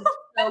 I'm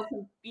so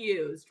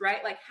confused,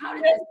 right? Like, how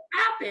did this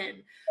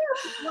happen?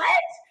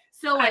 What?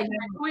 So, like,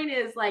 my point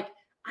is, like,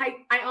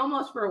 I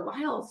almost for a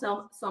while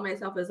saw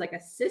myself as like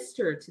a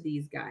sister to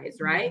these guys,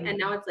 right? Mm-hmm. And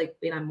now it's like,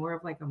 wait, I'm more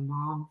of like a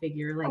mom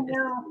figure, like this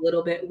is a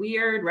little bit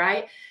weird,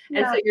 right? Yeah.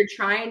 And so you're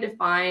trying to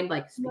find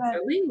like speak their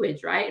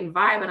language, right? And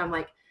vibe. And I'm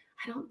like,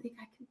 I don't think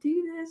I can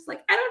do this.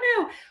 Like, I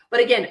don't know.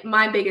 But again,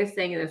 my biggest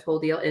thing in this whole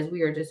deal is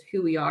we are just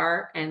who we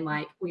are, and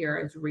like we are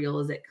as real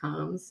as it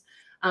comes.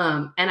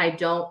 And I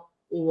don't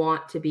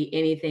want to be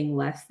anything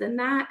less than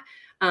that.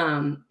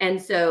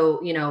 And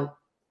so,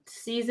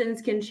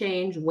 seasons can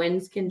change,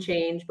 winds can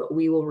change, but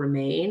we will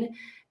remain.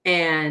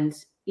 And,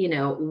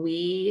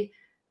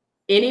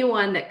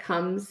 anyone that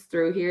comes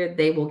through here,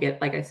 they will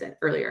get, like I said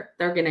earlier,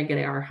 they're going to get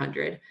our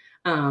 100.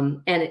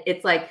 And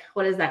it's like,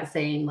 what is that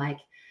saying? Like,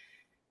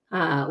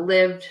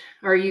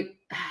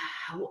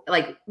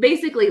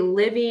 basically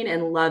living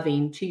and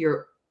loving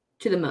to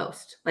the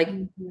most, like,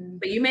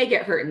 but you may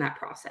get hurt in that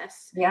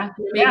process.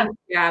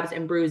 Jabs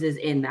and bruises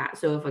in that.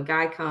 So if a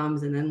guy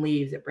comes and then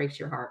leaves, it breaks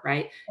your heart,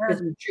 right?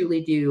 Because you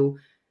truly do,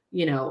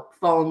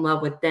 fall in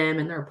love with them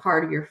and they're a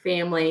part of your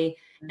family.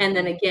 And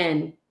then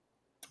again,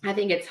 I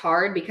think it's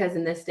hard because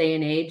in this day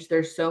and age,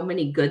 there's so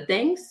many good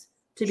things,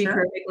 to be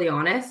perfectly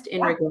honest,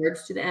 in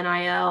regards to the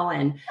NIL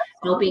and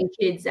helping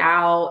kids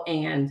out.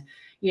 And,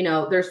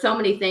 there's so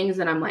many things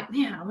that I'm like,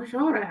 man, I wish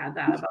I would have had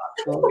that about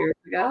 12 years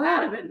ago. That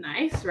would have been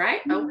nice, right?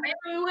 Oh, maybe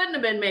we wouldn't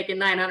have been making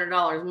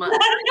 $900 a month.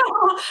 I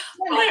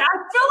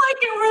feel like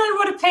it really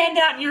would have panned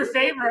out in your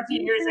favor a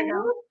few years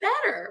ago.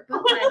 Better. But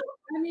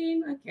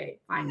okay,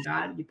 fine,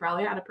 God. You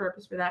probably had a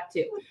purpose for that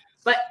too.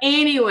 But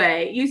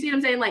anyway, you see what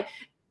I'm saying? Like,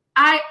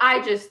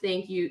 I just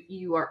think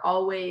you are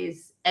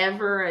always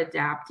ever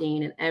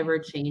adapting and ever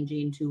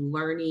changing to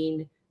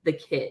learning the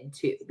kid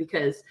too,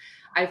 because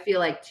I feel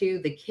like too,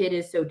 the kid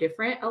is so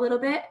different a little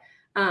bit,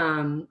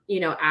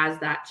 as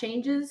that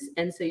changes.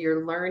 And so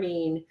you're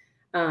learning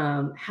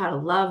how to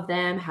love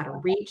them, how to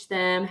reach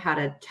them, how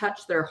to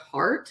touch their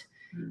heart.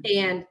 Mm-hmm.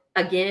 And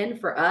again,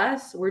 for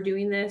us, we're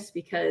doing this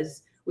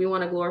because we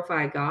want to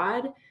glorify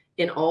God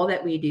in all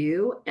that we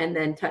do, and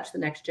then touch the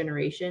next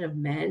generation of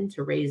men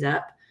to raise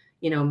up,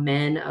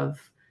 men of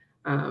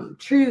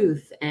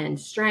truth and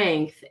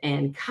strength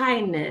and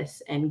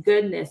kindness and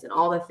goodness and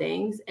all the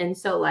things. And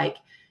so like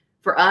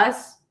for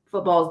us,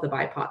 football is the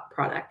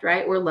byproduct,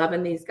 right? We're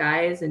loving these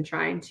guys and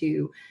trying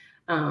to,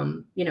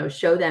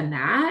 show them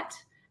that.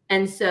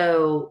 And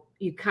so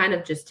you kind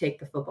of just take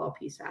the football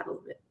piece out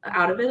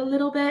of it a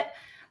little bit.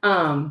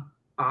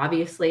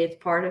 Obviously it's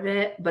part of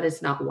it, but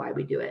it's not why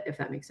we do it, if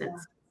that makes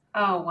sense.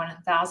 Oh,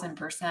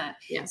 1000%.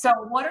 Yeah. So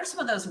what are some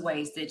of those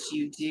ways that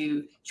you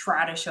do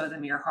try to show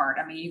them your heart?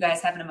 I mean, you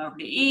guys having them over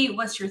to eat,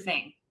 what's your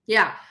thing?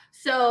 Yeah.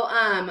 So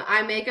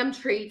I make them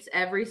treats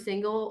every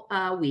single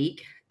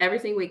week. Every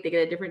single week they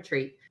get a different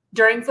treat.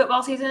 During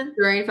football season?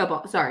 During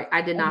football. Sorry,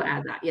 I did not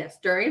add that. Yes.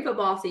 During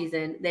football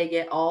season, they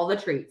get all the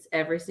treats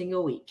every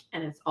single week,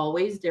 and it's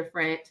always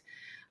different.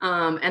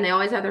 And they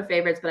always have their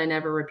favorites, but I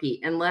never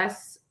repeat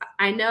unless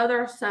I know there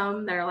are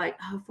some that are like,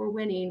 oh, if we're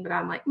winning, but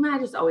I'm like, I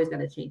just always got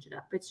to change it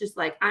up. It's just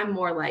like, I'm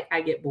more like,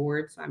 I get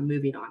bored, so I'm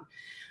moving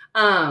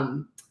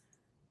on.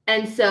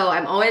 And so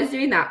I'm always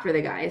doing that for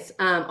the guys.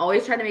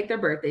 Always trying to make their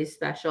birthdays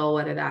special,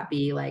 whether that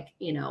be like,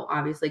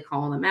 obviously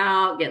calling them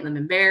out, getting them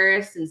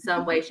embarrassed in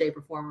some way, shape,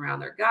 or form around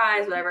their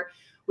guys, whatever.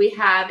 We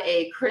have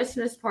a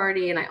Christmas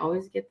party, and I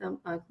always get them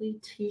ugly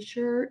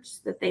t-shirts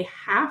that they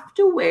have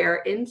to wear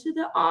into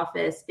the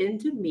office,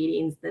 into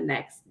meetings the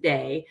next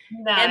day.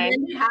 Nice. And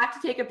then they have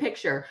to take a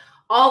picture,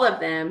 all of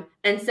them,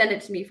 and send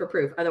it to me for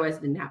proof. Otherwise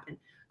it didn't happen.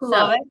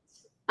 Love it.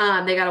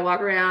 They got to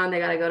walk around. They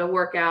got to go to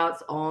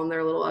workouts all in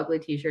their little ugly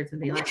t-shirts and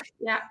be like,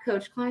 yeah,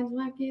 Coach Klein's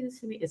wife gave this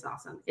to me. It's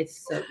awesome.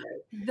 It's so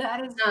good.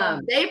 That is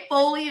they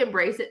fully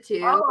embrace it too.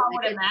 Oh, I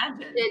would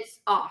imagine. It's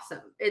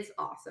awesome. It's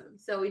awesome.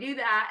 So we do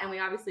that, and we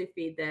obviously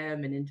feed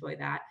them and enjoy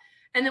that.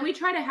 And then we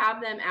try to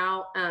have them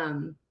out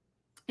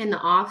in the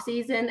off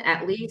season,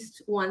 at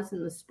least once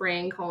in the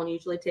spring. Collin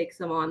usually takes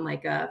them on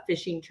like a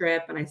fishing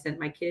trip, and I sent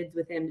my kids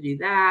with him to do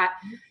that.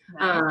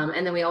 Nice.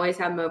 And then we always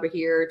have them over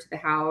here to the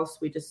house.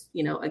 We just,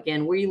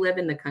 again, we live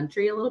in the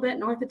country a little bit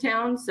north of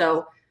town.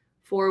 So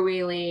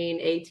 4-wheeling,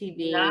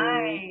 ATV,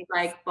 nice.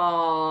 Bike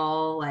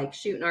ball, like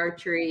shooting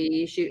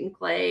archery, shooting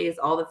clays,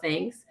 all the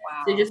things.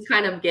 Wow. So just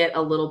kind of get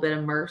a little bit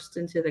immersed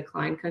into the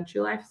Klein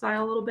country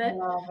lifestyle a little bit.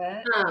 Love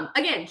it.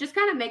 Again, just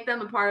kind of make them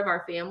a part of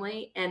our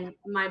family. And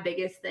my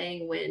biggest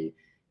thing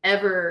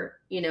whenever,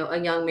 a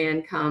young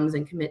man comes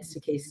and commits to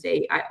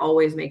K-State, I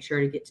always make sure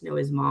to get to know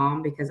his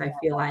mom, because I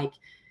feel like,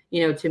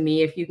 to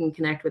me, if you can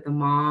connect with a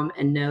mom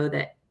and know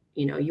that,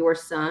 your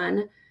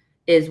son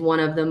is one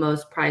of the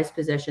most prized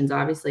possessions,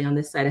 obviously, on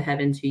this side of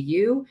heaven to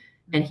you,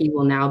 and he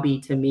will now be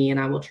to me, and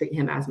I will treat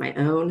him as my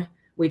own.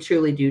 We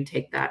truly do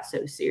take that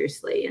so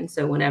seriously. And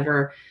so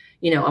whenever,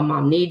 a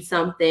mom needs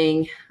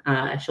something,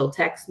 she'll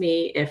text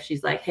me if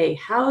she's like, hey,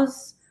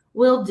 how's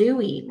Will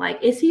doing?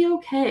 Like, is he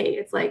okay?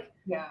 It's like,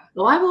 yeah.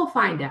 Well, I will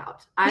find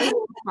out. I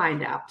will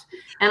find out.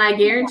 And I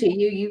guarantee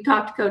you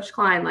talk to Coach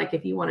Klein. Like,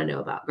 if you want to know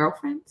about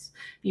girlfriends,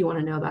 if you want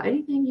to know about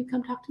anything, you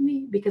come talk to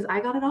me, because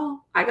I got it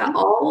all. I got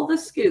all the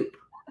scoop.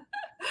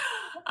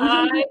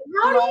 How do you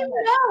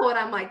know? And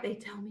I'm like, they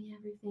tell me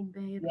everything,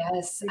 babe.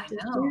 Yes, I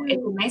know.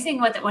 It's amazing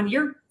when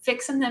you're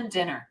fixing them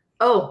dinner.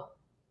 Oh.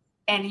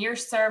 And you're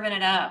serving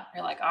it up.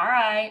 You're like, all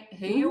right,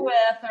 who you with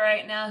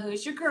right now?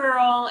 Who's your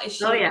girl? Is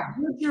she? Oh, yeah.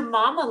 Would your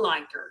mama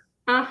like her?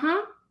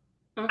 Uh-huh.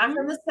 I'm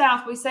from the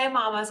South. We say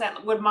mama. I said,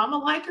 would mama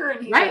like her?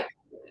 And he's right.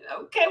 Like,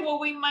 okay, well,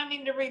 we might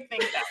need to rethink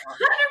that one.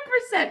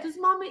 100%. Does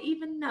mama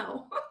even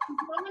know?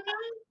 Mama know?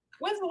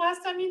 When's the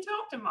last time you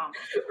talked to mama?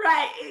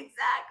 Right,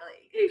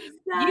 exactly.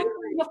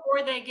 Usually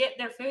before they get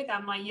their food,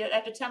 I'm like, you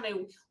have to tell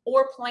me,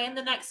 or plan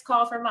the next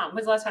call for mom.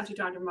 When's the last time you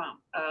talked to mom?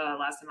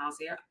 Last time I was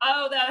here.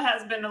 Oh, that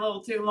has been a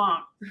little too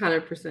long.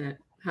 100%.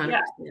 100%.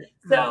 Yeah.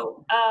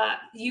 So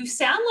you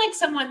sound like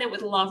someone that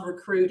would love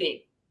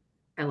recruiting.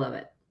 I love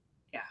it.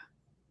 Yeah.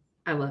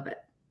 I love it.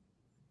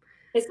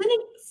 Isn't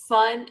it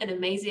fun and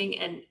amazing?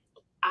 And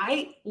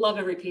I love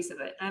every piece of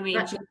it. I mean,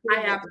 I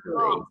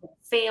absolutely.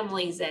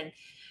 Families, and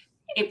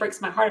it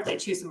breaks my heart if they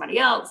choose somebody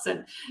else.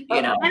 And,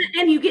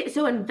 and you get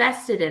so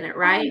invested in it.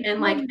 Right. And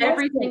like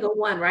every single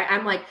one, right.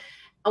 I'm like,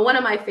 one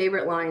of my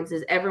favorite lines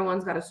is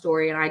everyone's got a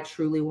story and I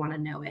truly want to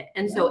know it.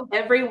 And so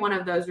every one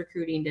of those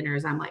recruiting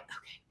dinners, I'm like,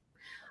 okay,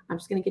 I'm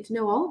just going to get to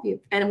know all of you.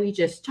 And we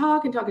just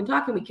talk and talk and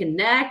talk, and we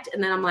connect.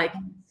 And then I'm like,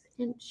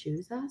 they didn't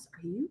choose us?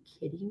 Are you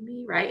kidding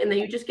me? Right. And then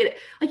you just get it,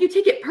 like, you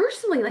take it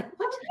personally. Like,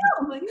 what?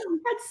 We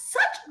had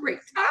such a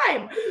great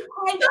time.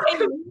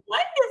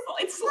 Wonderful.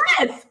 It's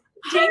less.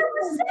 Your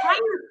entire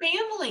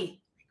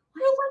family.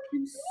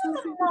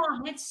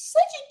 Mom. It's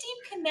such a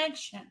deep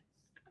connection.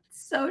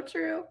 So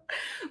true.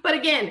 But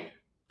again,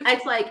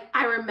 It's like,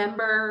 I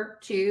remember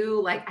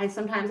too, like I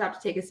sometimes have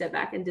to take a step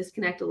back and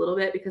disconnect a little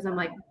bit because I'm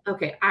like,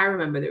 okay, I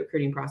remember the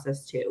recruiting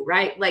process too,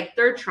 right? Like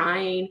they're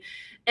trying.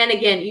 And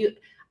again,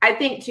 I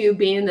think too,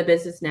 being in the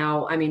business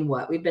now, I mean,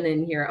 we've been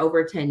in here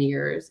over 10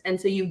 years. And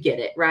so you get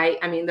it, right?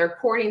 I mean, they're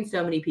courting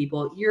so many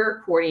people,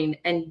 you're courting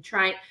and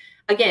trying,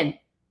 again,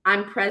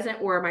 I'm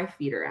present where my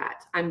feet are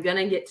at. I'm going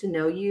to get to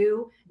know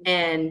you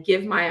and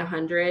give my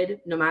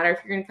 100, no matter if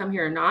you're going to come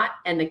here or not.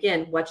 And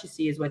again, what you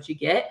see is what you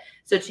get.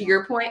 So to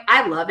your point,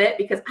 I love it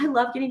because I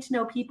love getting to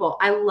know people.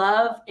 I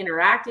love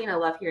interacting. I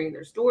love hearing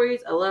their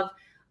stories. I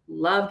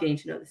love getting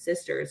to know the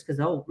sisters because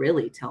they'll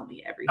really tell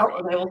me everything.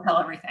 Oh, they will tell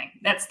everything.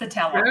 That's the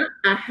teller.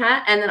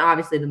 And then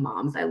obviously the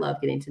moms, I love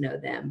getting to know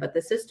them. But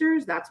the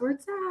sisters, that's where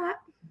it's at.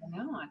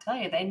 No, I tell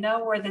you, they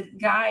know where the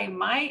guy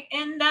might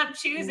end up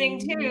choosing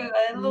too.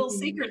 A little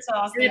secret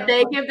sauce. If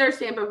they give their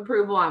stamp of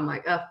approval, I'm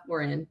like, oh,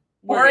 we're in.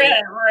 We're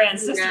in.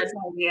 Sisters,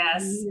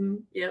 yes. Mm-hmm.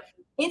 Yep.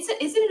 Isn't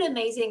it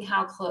amazing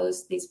how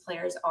close these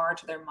players are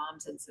to their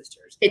moms and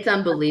sisters? It's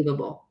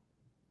unbelievable.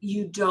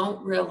 You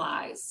don't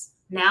realize.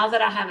 Now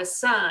that I have a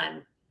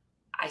son,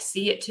 I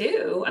see it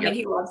too. I mean,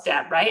 he loves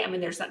Dad, right? I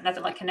mean, there's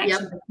nothing like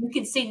connection. But you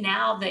can see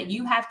now that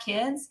you have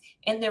kids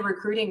in the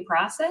recruiting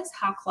process,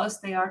 how close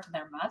they are to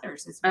their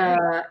mothers. It's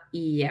very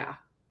yeah.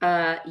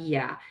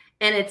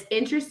 And it's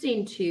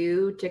interesting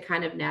too, to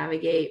kind of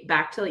navigate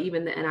back to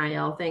even the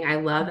NIL thing. I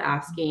love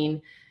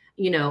asking,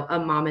 a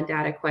mom and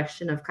dad a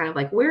question of kind of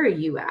like, where are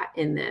you at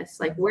in this?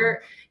 Like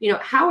where,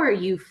 how are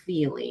you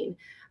feeling?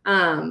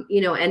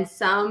 And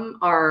some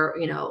are,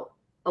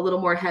 a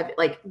little more heavy,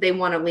 like they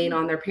want to lean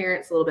on their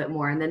parents a little bit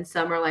more. And then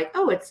some are like,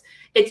 oh, it's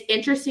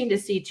interesting to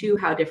see too,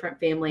 how different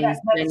families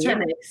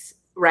dynamics,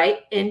 right?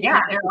 And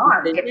there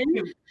are.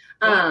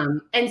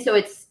 And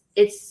so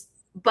it's,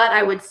 but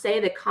I would say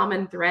the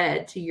common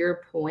thread to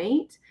your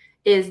point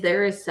is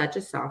there is such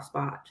a soft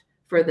spot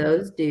for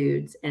those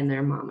dudes and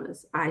their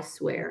mamas. I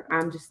swear.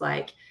 I'm just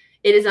like,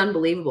 it is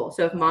unbelievable.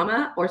 So if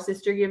mama or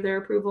sister give their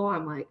approval,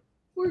 I'm like,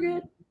 we're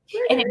good.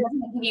 And it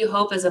doesn't give you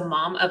hope as a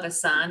mom of a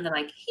son that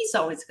like, he's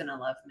always going to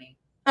love me.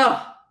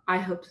 Oh, I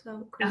hope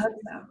so. I hope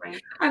so, right?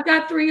 I've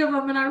got 3 of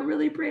them and I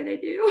really pray they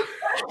do.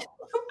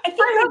 I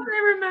hope they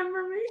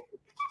remember me.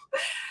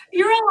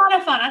 You're a lot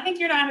of fun. I think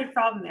you're not having a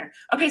problem there.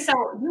 Okay, so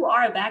you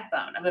are a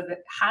backbone of a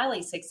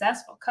highly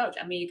successful coach.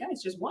 I mean, you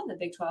guys just won the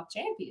Big 12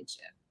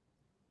 championship.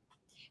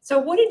 So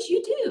what did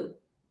you do?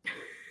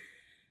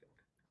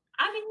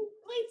 I mean,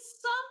 played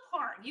some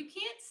part. You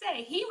can't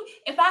say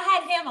if I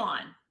had him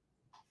on,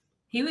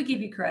 he would give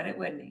you credit,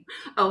 wouldn't he?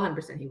 Oh,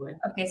 100% he would.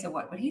 Okay, so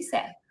what would he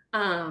say?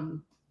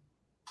 Do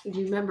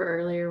you remember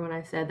earlier when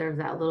I said there was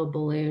that little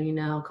balloon,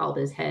 called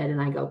his head,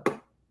 and I go,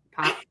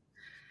 pop?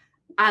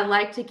 I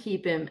like to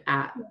keep him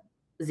at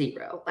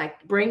 0,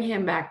 like bring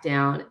him back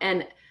down.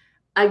 And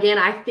again,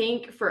 I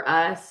think for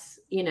us,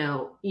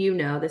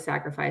 the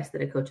sacrifice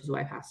that a coach's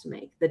wife has to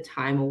make, the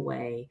time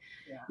away,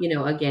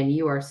 again,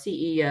 you are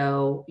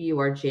CEO, you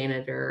are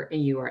janitor,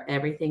 and you are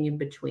everything in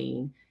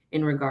between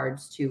in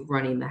regards to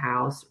running the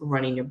house,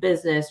 running your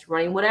business,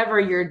 running whatever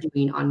you're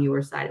doing on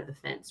your side of the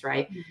fence.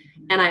 Right.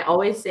 Mm-hmm. And I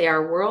always say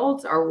our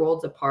worlds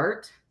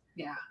apart.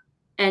 Yeah.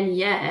 And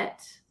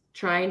yet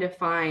trying to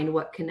find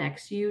what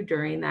connects you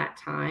during that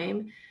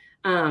time,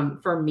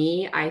 for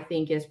me, I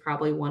think is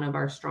probably one of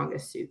our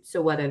strongest suits.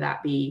 So whether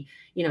that be,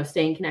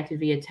 staying connected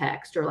via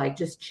text or like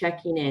just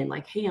checking in,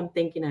 like, hey, I'm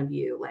thinking of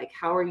you. Like,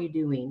 how are you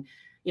doing?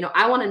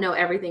 I want to know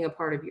everything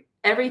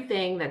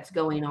everything that's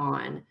going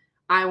on.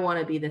 I want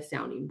to be the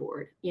sounding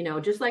board,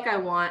 just like I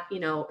want,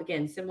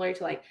 again, similar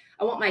to like,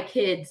 I want my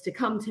kids to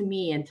come to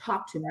me and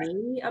talk to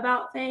me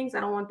about things.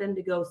 I don't want them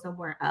to go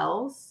somewhere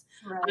else.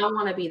 Right. I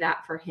want to be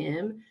that for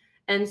him.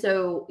 And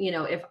so,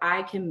 if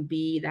I can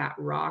be that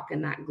rock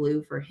and that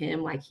glue for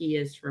him, like he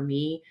is for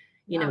me,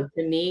 to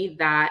me,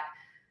 that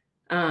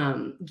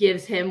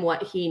gives him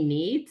what he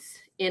needs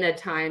in a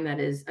time that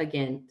is,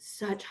 again,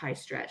 such high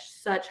stress,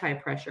 such high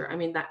pressure. I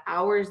mean, the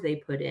hours they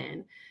put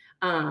in,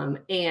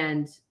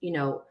 and,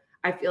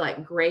 I feel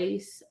like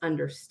grace,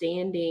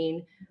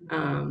 understanding,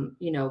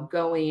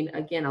 going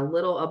again, a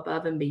little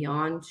above and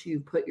beyond to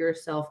put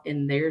yourself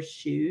in their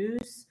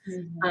shoes,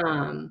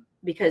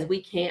 because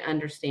we can't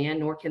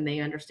understand, nor can they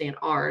understand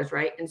ours.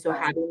 Right. And so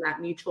having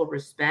that mutual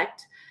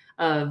respect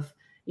of,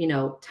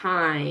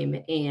 time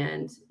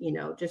and,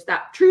 just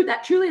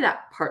truly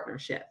that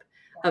partnership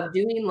of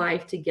doing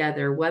life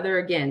together, whether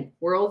again,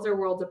 worlds are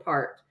worlds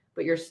apart,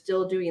 but you're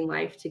still doing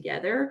life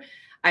together.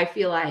 I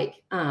feel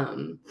like,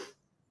 I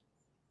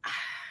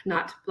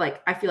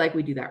feel like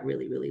we do that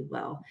really, really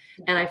well.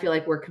 And I feel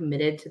like we're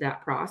committed to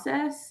that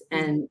process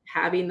and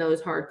having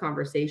those hard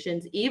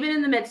conversations, even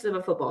in the midst of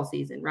a football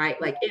season,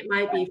 right? Like it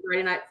might be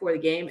Friday night before the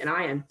game and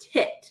I am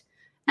ticked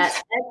at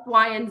X,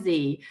 Y, and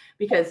Z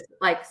because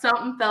like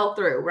something fell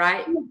through,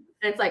 right? And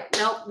it's like,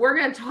 no, we're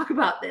going to talk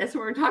about this.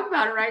 We're going to talk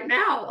about it right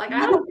now. Like,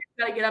 I don't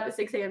got to get up at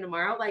 6 a.m.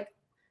 tomorrow. Like,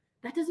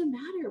 that doesn't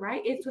matter,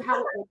 right? It's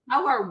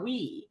how are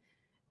we?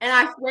 And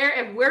I swear,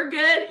 if we're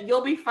good,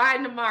 you'll be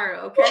fine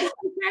tomorrow. Okay?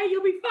 Okay,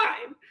 you'll be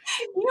fine.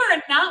 You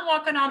are not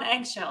walking on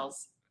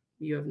eggshells.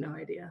 You have no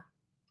idea.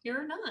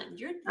 You're none.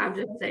 I'm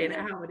just saying it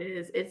how it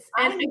is.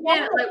 And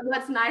again, like,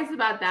 what's nice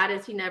about that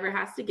is he never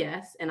has to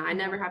guess, and I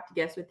never have to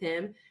guess with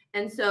him.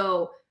 And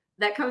so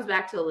that comes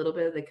back to a little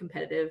bit of the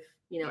competitive,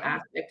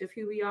 aspect of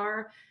who we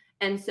are.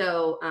 And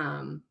so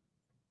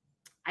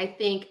I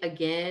think,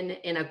 again,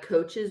 in a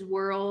coach's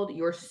world,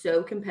 you're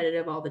so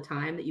competitive all the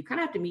time that you kind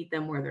of have to meet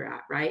them where they're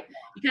at, right?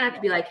 You kind of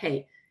have to be like,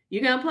 hey,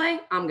 you going to play?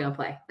 I'm going to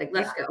play. Like,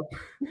 let's go.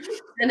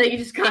 And then you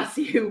just kind of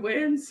see who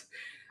wins.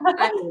 I've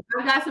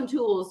got some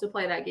tools to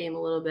play that game a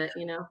little bit,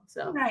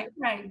 so. Right.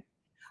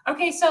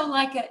 Okay, so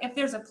like if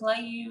there's a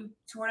play you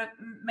sort of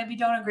maybe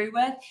don't agree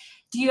with,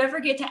 do you ever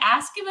get to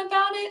ask him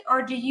about it,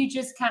 or do you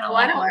just kind of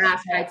I don't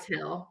ask, I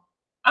tell.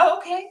 Oh,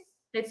 okay.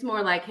 It's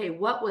more like, hey,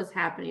 what was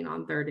happening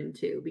on 3rd and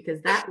 2?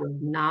 Because that was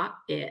not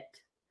it.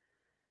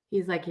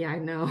 He's like, yeah, I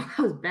know. That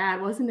was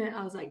bad, wasn't it?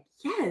 I was like,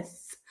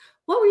 yes.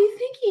 What were you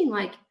thinking?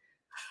 Like,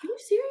 are you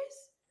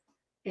serious?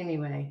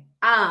 Anyway,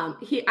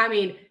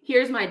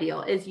 here's my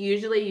deal is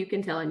usually you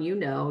can tell, and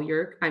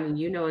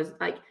is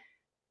like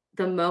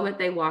the moment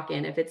they walk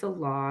in, if it's a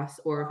loss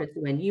or if it's a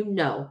win,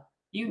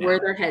 where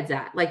their head's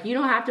at. Like, you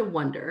don't have to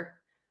wonder.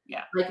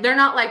 Yeah. Like, they're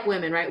not like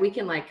women, right? We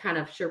can like kind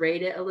of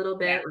charade it a little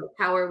bit. Yeah. Like,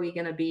 how are we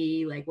going to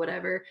be, like,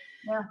 whatever.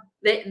 Yeah.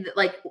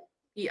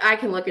 I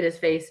can look at his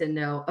face and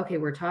know, okay,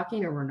 we're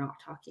talking or we're not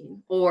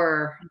talking,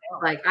 or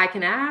like I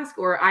can ask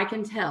or I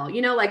can tell,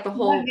 like the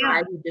whole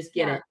vibe, you just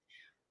get it.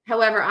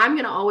 However, I'm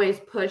going to always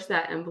push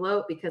that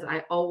envelope because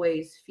I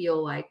always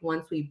feel like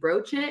once we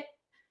broach it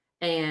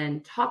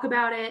and talk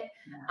about it,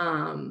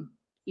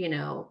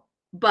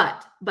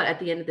 but at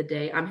the end of the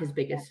day, I'm his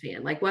biggest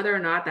fan. Like, whether or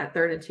not that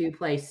 3rd and 2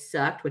 play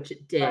sucked, which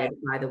it did,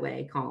 by the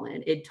way,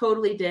 Collin, it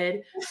totally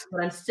did,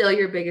 but I'm still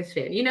your biggest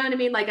fan. You know what I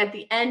mean? Like, at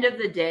the end of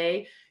the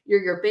day,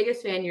 you're your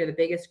biggest fan. You're the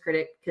biggest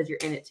critic because you're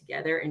in it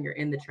together and you're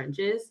in the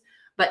trenches.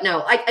 But no,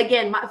 like,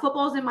 again, my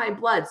football's in my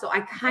blood. So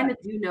I kind of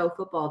do know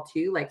football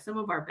too. Like, some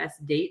of our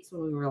best dates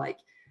when we were like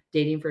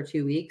dating for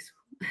 2 weeks.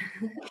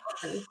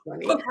 That was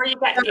funny.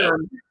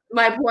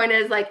 My point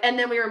is, like, and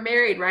then we were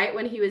married, right?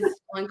 When he was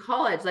in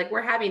college, like,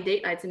 we're having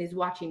date nights and he's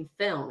watching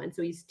film. And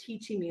so he's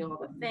teaching me all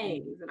the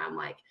things. And I'm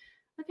like,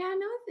 okay, I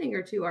know a thing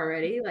or two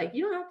already. Like,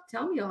 you don't have to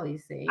tell me all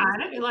these things.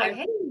 I know, like,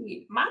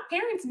 hey, my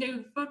parents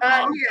knew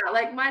football. Yeah,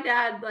 like my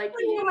dad, like,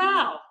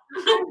 wow.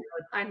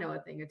 I know a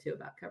thing or two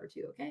about cover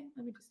 2. Okay,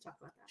 let me just talk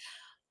about that.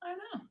 I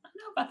know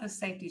about the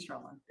safeties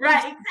rolling.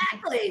 Right,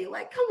 exactly.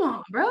 Like, come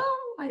on, bro.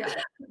 I got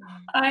it.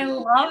 I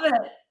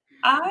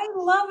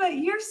love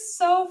it. You're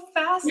so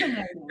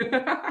fascinating.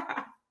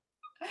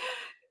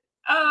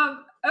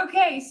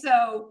 Okay,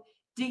 so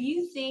do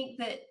you think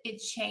that it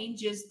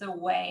changes the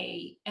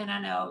way, and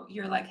I know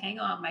you're like, hang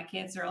on, my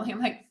kids are only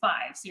like 5,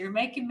 so you're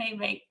making me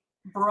make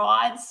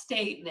broad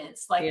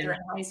statements like they're in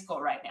high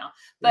school right now.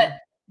 But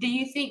do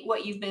you think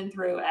what you've been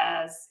through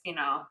as,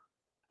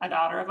 a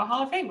daughter of a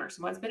Hall of Famer,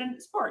 someone's been in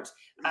sports,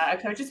 a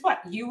coach is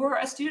what? You were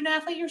a student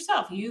athlete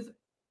yourself. You've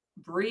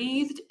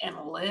breathed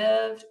and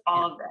lived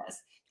all of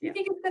this. Do you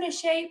think it's going to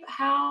shape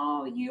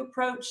how you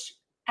approach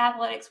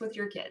athletics with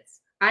your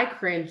kids? I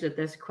cringed at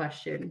this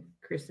question,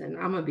 Kristen.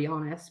 I'm going to be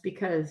honest,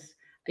 because,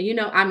 you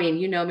know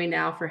me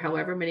now for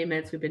however many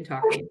minutes we've been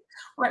talking.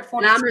 Right.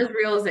 And I'm as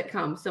real as it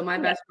comes. So my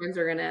best friends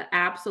are going to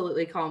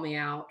absolutely call me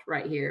out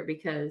right here,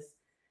 because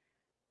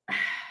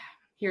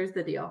here's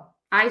the deal.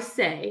 I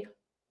say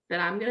that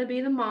I'm going to be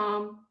the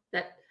mom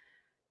that,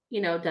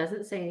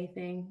 doesn't say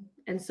anything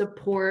and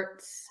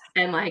supports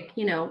and, like,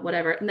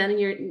 whatever. And then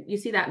you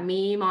see that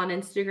meme on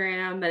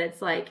Instagram that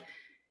it's like,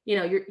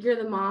 you're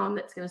the mom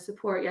that's going to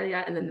support, yada,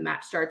 yada. And then the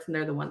match starts and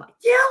they're the one like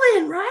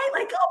yelling, right?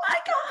 Like, oh my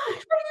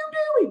gosh, what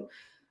are you doing?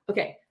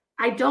 Okay.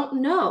 I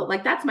don't know.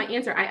 Like, that's my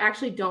answer. I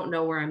actually don't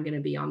know where I'm going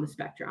to be on the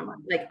spectrum.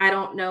 Like, I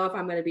don't know if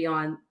I'm going to be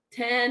on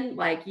 10,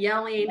 like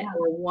yelling,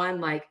 or 1,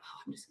 like,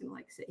 oh, I'm just going to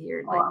like sit here.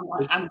 And,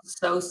 like, I'm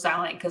so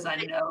silent because I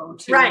know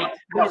too right.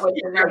 much right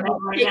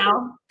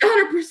now.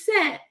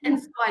 100%.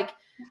 And so, like,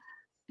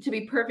 to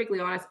be perfectly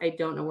honest, I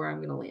don't know where I'm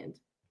going to land.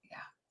 Yeah.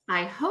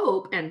 I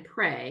hope and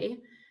pray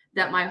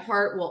that my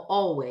heart will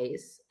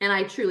always, and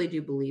I truly do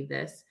believe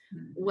this,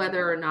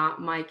 whether or not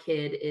my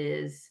kid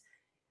is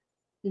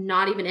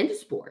not even into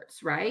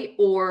sports, right?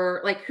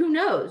 Or, like, who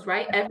knows,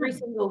 right? Every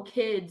single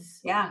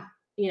kid's,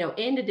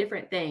 into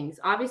different things.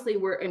 Obviously,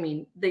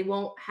 they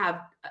won't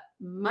have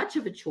much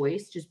of a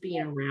choice just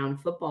being around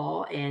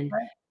football and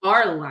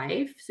our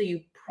life. So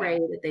you pray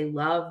that they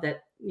love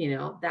that,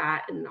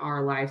 that and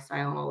our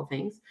lifestyle and all the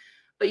things.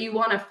 But you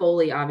want to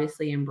fully,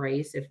 obviously,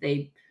 embrace if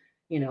they,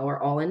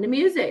 are all into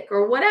music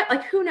or whatever.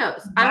 Like, who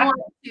knows? I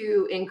want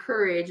to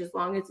encourage, as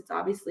long as it's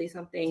obviously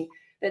something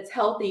that's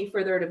healthy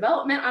for their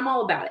development, I'm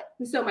all about it.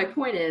 And so my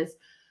point is,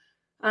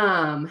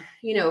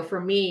 for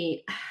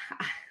me,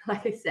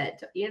 like I said,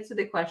 to answer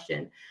the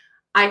question,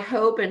 I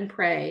hope and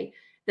pray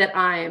that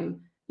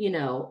I'm,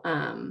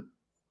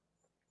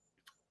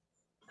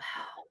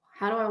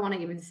 how do I want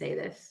to even say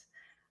this?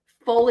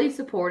 fully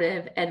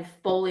supportive and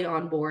fully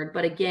on board.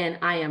 But again,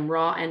 I am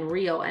raw and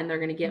real, and they're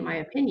going to get my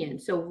opinion.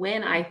 So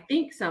when I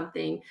think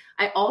something,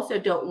 I also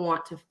don't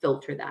want to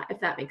filter that,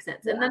 if that makes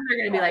sense. And then they're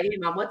going to be like, hey,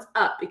 Mom, what's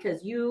up?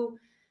 Because you're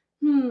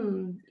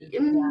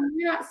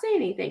not saying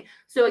anything.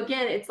 So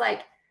again, it's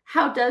like,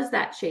 how does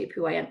that shape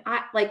who I am?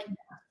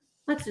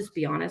 Let's just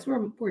be honest.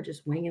 We're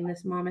just winging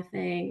this mama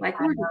thing. Like,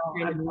 we're just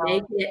trying to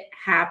make it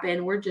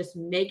happen. We're just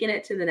making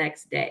it to the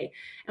next day,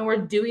 and we're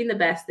doing the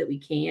best that we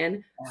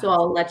can. Yeah. So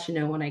I'll let you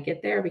know when I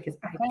get there, because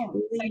I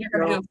truly so you're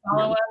going to do a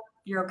follow up.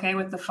 You're okay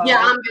with the follow up?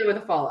 Yeah, I'm good with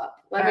the follow up.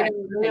 Let me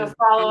do a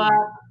follow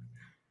up.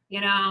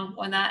 You know,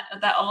 when that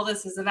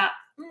oldest is about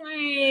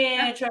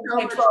trying to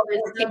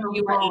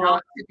you what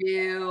not to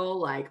do,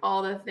 like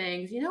all the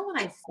things. You know, when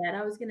I said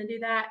I was going to do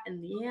that,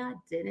 and I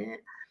didn't.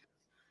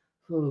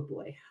 Oh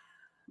boy.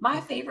 My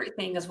favorite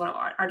thing is when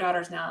our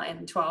daughter's now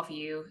in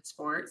 12U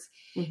sports,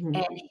 and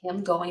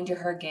him going to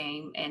her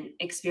game and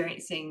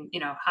experiencing, you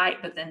know, height,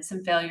 but then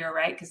some failure,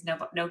 right? Because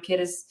no kid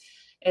is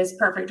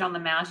perfect on the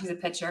mound. She's a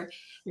pitcher.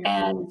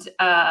 And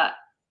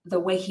the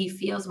way he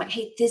feels, like,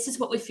 hey, this is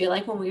what we feel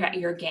like when we're at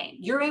your game.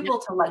 You're able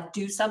to like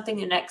do something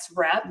the next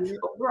rep,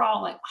 but we're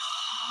all like,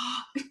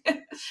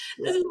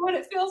 this is what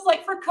it feels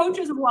like for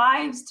coaches'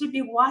 wives to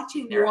be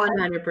watching their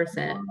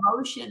 100%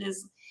 emotion.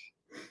 It's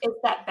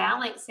that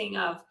balancing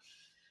of,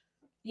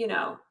 you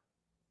know,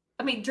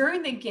 I mean,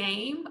 during the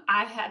game,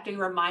 I had to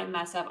remind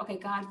myself, okay,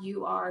 God,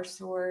 you are our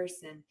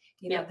source, and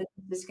you know,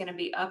 this is going to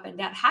be up and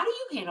down. How do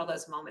you handle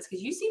those moments?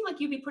 Because you seem like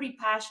you'd be pretty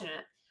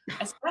passionate,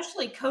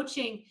 especially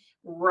coaching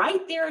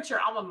right there at your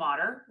alma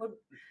mater. It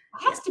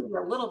has to be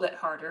a little bit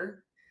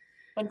harder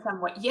in some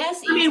way.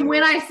 Yes. I mean,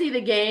 when I see the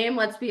game,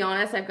 let's be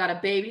honest, I've got a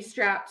baby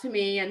strapped to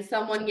me and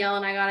someone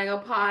yelling, I got to go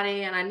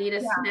potty and I need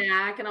a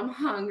snack and I'm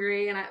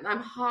hungry and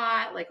I'm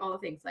hot, like all the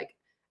things. Like,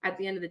 at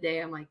the end of the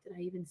day, I'm like, did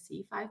I even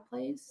see 5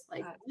 plays?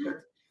 Like,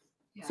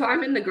 so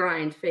I'm in the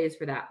grind phase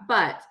for that.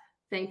 But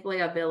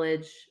thankfully, a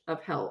village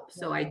of help.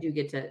 So I do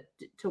get to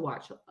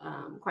watch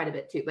quite a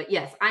bit too. But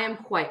yes, I am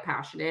quite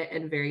passionate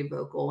and very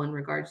vocal in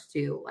regards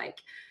to, like,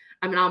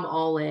 I mean, I'm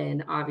all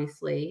in,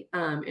 obviously,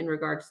 in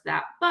regards to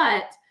that.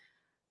 But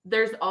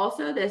there's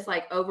also this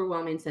like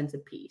overwhelming sense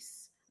of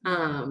peace.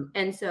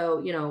 And so,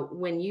 you know,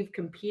 when you've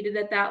competed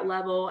at that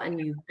level and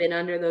you've been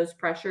under those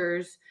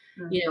pressures,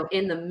 you know,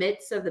 in the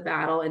midst of the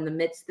battle, in the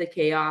midst of the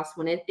chaos,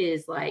 when it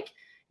is like,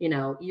 you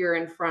know, you're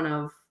in front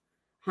of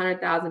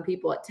 100,000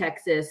 people at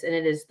Texas and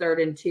it is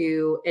 3rd and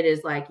 2, it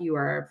is like you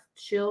are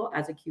chill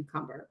as a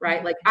cucumber,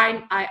 right? Like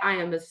I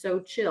am so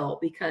chill,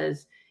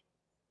 because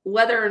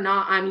whether or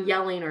not I'm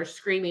yelling or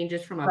screaming,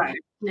 just from a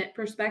passionate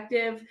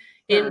perspective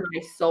in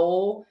my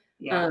soul,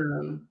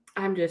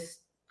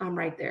 I'm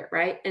right there.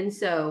 Right. And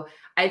so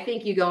I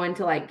think you go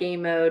into like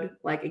game mode,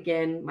 like,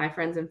 again, my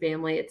friends and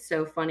family, it's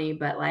so funny,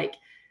 but like,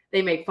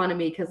 they make fun of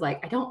me because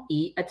like I don't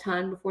eat a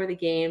ton before the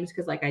games,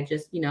 because like I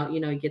just,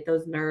 you get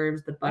those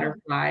nerves, the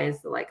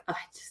butterflies, the like, I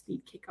just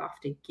need kickoff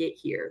to get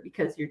here,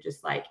 because you're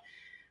just like,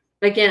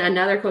 again,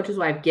 another coach's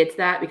wife gets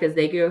that because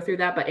they go through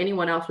that, but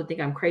anyone else would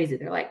think I'm crazy.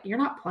 They're like, you're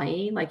not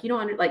playing, like you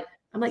don't like,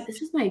 I'm like,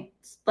 this is my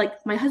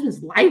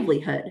husband's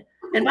livelihood.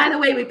 And by the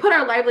way, we put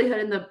our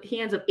livelihood in the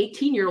hands of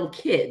 18-year-old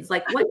kids.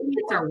 Like, what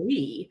idiots are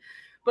we?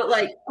 But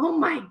like, oh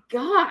my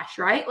gosh,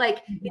 right?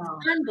 Like,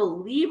 it's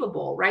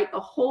unbelievable, right? The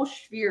whole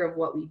sphere of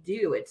what we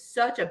do. It's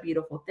such a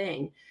beautiful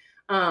thing.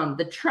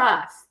 The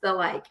trust, the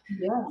like,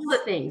 all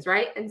the things,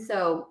 right? And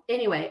so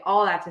anyway,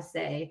 all that to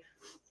say,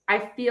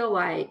 I feel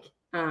like,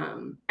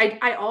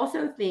 I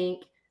also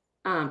think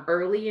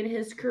early in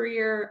his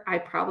career, I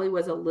probably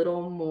was a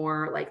little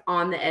more like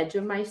on the edge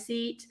of my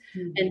seat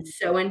and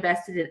so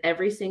invested in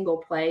every single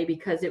play,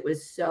 because it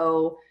was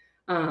so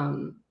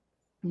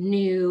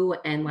new,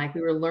 and like we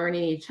were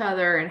learning each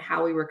other and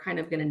how we were kind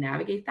of going to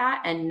navigate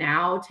that. And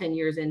now 10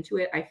 years into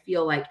it, I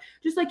feel like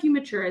just like you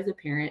mature as a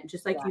parent,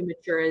 just like you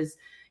mature as,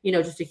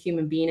 just a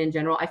human being in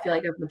general, I feel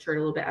like I've matured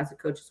a little bit as a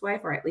coach's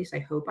wife, or at least I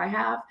hope I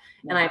have.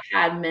 And I've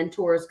had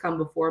mentors come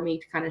before me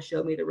to kind of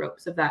show me the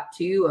ropes of that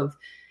too, of,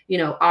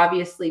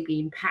 obviously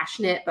being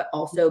passionate, but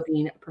also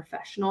being a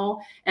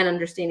professional and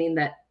understanding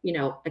that,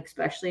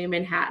 especially in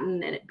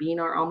Manhattan and it being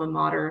our alma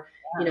mater,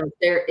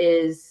 there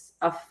is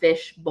a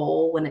fish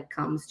bowl when it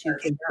comes to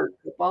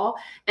football.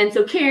 And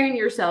so carrying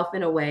yourself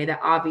in a way that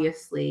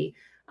obviously,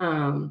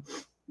 carry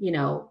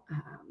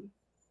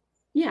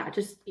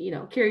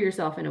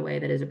yourself in a way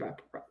that is above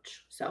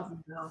reproach. So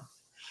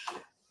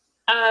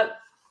I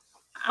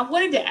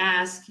wanted to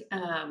ask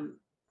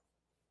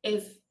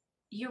if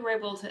you were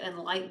able to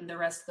enlighten the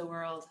rest of the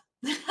world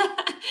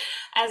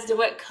as to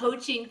what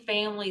coaching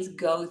families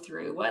go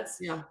through.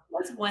 What's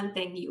one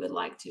thing you would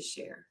like to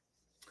share?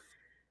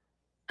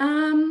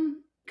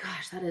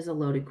 Gosh, that is a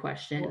loaded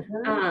question.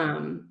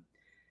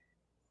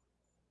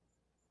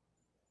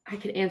 I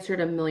could answer it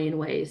a million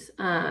ways.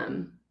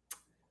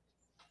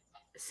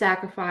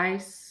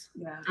 Sacrifice,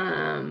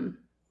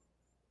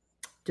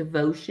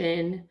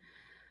 devotion,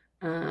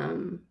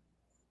 time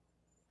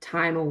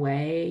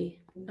away,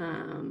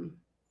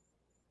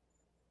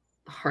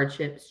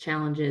 hardships,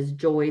 challenges,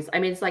 joys. I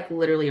mean, it's like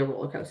literally a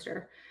roller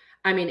coaster.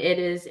 I mean, it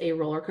is a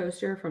roller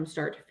coaster from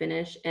start to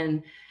finish.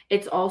 And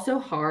it's also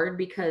hard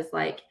because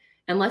like,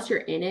 unless you're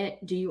in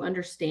it, do you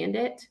understand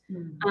it?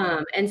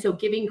 Mm-hmm. And so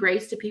giving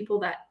grace to people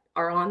that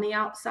are on the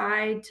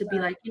outside to be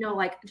like, you know,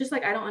 like, just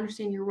like I don't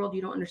understand your world,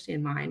 you don't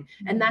understand mine.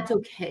 And that's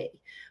okay.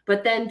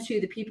 But then to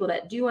the people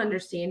that do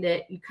understand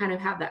it, you kind of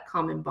have that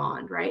common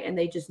bond, right? And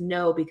they just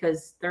know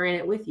because they're in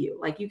it with you.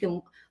 Like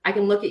I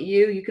can look at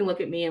you, you can look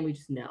at me, and we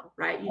just know,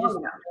 right? You just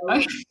know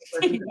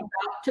what you're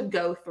about to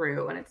go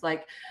through. And it's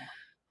like,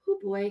 oh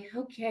boy,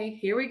 okay,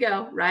 here we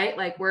go, right?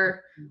 Like we're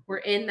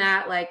in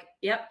that, like,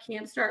 yep,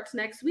 camp starts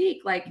next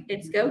week. Like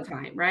it's go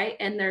time, right?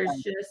 And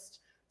there's just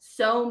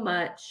so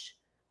much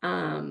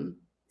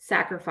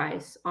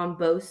sacrifice on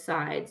both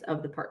sides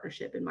of the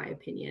partnership, in my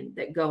opinion,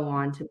 that go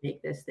on to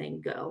make this thing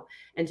go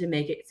and to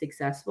make it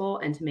successful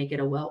and to make it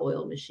a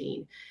well-oiled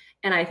machine.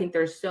 And I think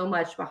there's so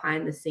much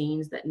behind the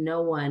scenes that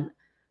no one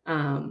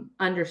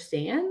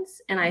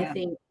understands. And I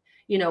think,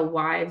 you know,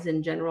 wives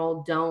in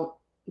general don't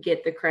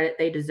get the credit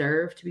they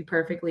deserve, to be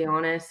perfectly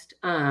honest,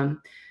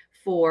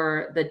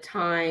 for the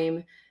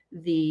time,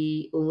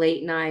 the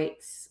late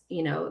nights,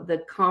 you know,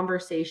 the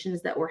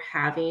conversations that we're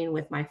having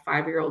with my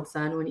 5-year-old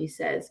son when he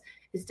says,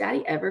 is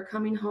daddy ever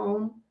coming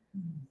home?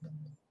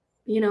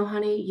 You know,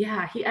 honey,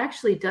 yeah, he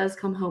actually does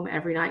come home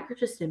every night. We're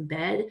just in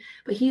bed,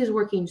 but he is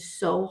working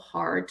so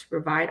hard to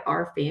provide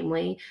our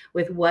family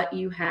with what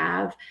you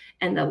have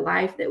and the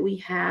life that we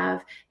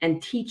have,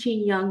 and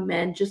teaching young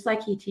men, just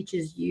like he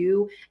teaches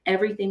you,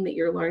 everything that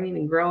you're learning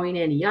and growing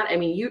in. I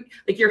mean,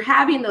 you're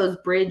having those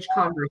bridge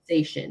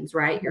conversations,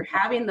 right? You're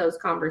having those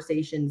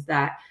conversations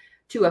that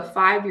to a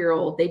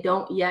 5-year-old, they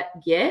don't yet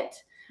get,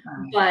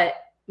 but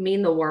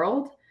mean the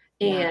world.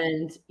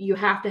 And you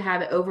have to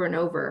have it over and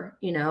over,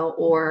 you know,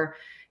 or,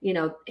 you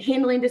know,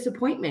 handling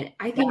disappointment.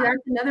 I think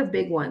that's another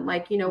big one.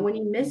 Like, you know, when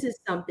he misses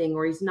something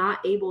or he's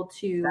not able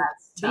to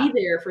be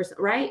there for,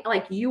 right?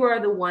 Like you are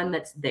the one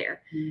that's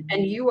there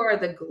and you are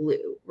the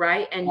glue,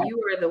 right? And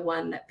you are the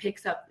one that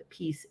picks up the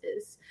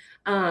pieces.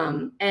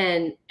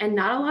 And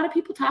not a lot of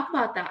people talk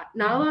about that.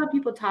 Not a lot of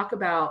people talk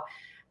about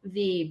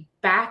the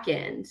back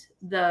end,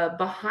 the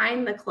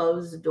behind the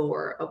closed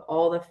door of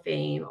all the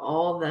fame,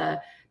 all the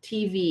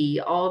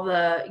TV, all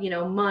the, you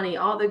know, money,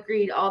 all the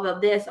greed, all the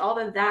this, all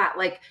the that,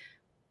 like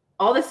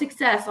all the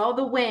success, all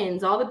the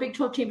wins, all the Big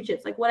 12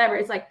 championships, like whatever.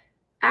 It's like,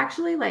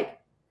 actually, like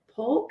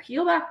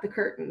peel back the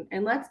curtain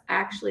and let's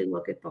actually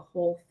look at the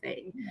whole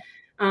thing.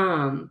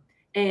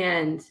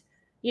 And,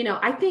 you know,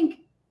 I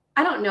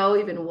don't know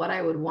even what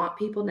I would want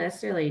people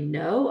necessarily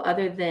know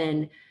other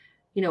than,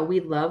 you know, we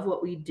love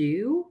what we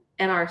do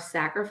and our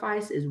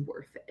sacrifice is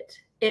worth it.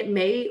 It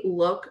may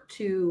look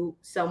to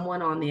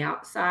someone on the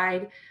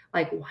outside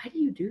like, why do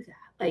you do that?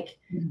 Like,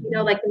 you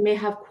know, like they may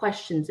have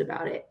questions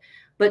about it,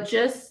 but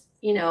just,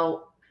 you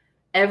know,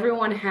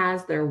 everyone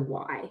has their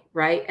why,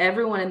 right?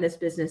 Everyone in this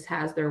business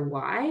has their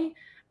why.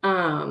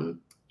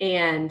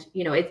 And,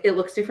 you know, it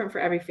looks different for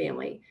every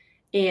family.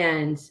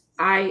 And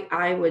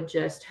I would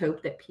just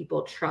hope that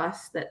people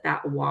trust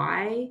that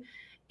why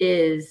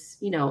is,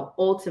 you know,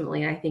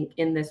 ultimately, I think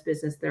in this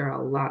business, there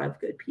are a lot of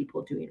good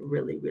people doing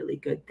really, really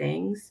good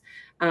things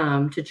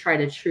to try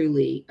to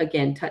truly,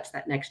 again, touch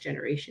that next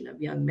generation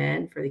of young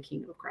men for the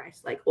kingdom of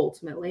Christ. Like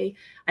ultimately,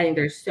 I think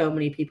there's so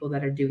many people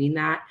that are doing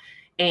that.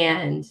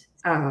 And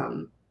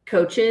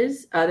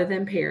coaches, other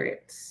than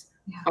parents,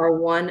 are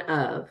one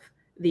of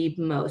the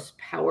most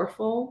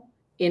powerful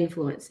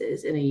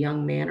influences in a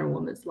young man or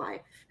woman's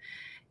life.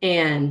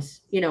 And,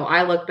 you know,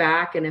 I look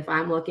back and if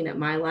I'm looking at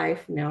my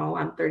life, no,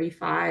 I'm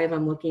 35,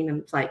 I'm looking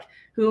and it's like,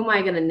 who am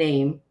I going to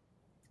name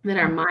that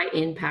are my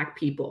impact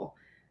people?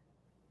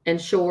 And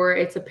sure,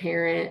 it's a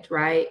parent,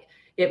 right?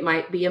 It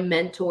might be a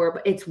mentor,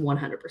 but it's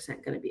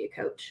 100% going to be a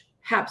coach.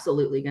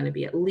 Absolutely going to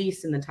be at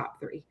least in the top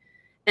 3.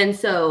 And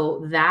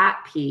so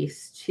that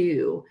piece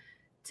too,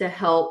 to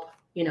help,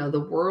 you know,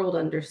 the world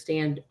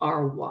understand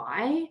our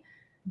why,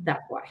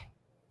 that's why.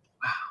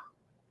 Wow.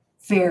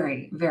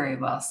 Very, very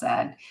well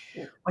said.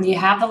 When you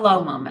have the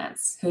low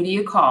moments, who do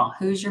you call?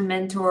 Who's your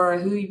mentor?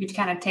 Who you've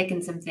kind of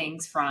taken some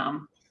things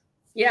from?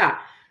 Yeah.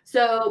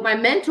 So my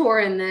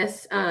mentor in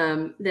this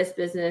this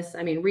business,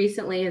 I mean,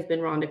 recently has been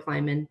Rhonda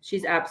Kleinman.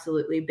 She's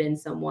absolutely been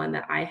someone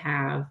that I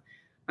have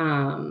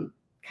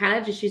kind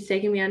of just, she's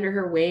taken me under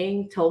her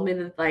wing, told me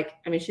that, like,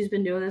 I mean, she's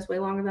been doing this way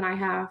longer than I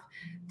have,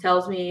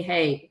 tells me,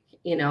 hey,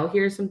 you know,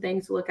 here's some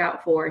things to look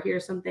out for.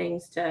 Here's some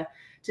things to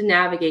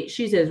navigate.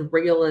 She's as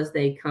real as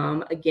they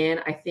come.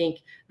 Again, I think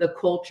the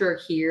culture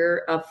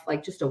here of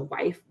like just a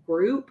wife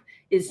group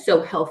is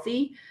so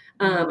healthy.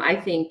 I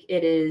think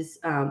it is,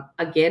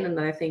 again,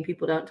 another thing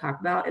people don't talk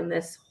about in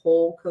this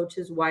whole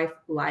coach's wife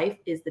life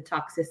is the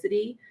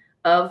toxicity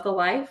of the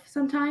life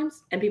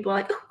sometimes. And people are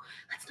like, oh,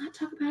 let's not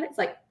talk about it. It's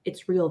like,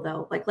 it's real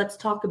though. Like, let's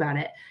talk about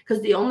it.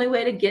 Because the only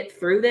way to get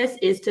through this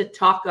is to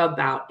talk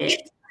about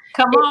it.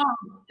 Come on.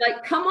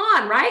 Like, come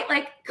on, right?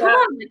 Like, come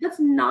on. Like, let's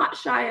not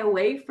shy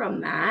away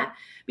from that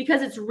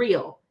because it's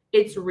real.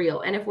 It's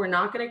real. And if we're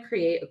not going to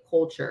create a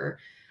culture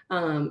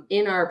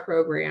in our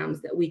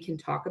programs that we can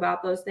talk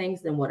about those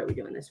things, then what are we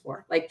doing this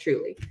for? Like,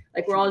 truly,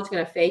 like, we're all just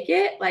going to fake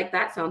it. Like,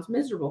 that sounds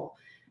miserable.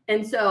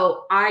 And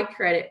so I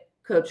credit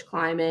Coach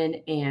Kleiman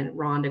and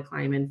Rhonda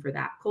Kleiman for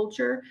that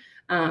culture.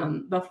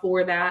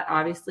 Before that,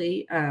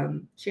 obviously,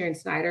 Sharon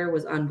Snyder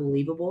was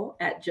unbelievable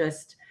at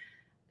just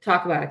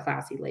talk about a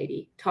classy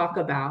lady, talk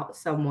about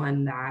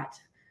someone that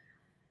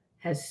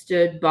has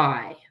stood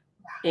by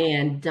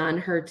and done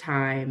her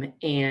time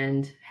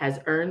and has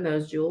earned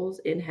those jewels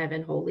in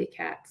heaven, holy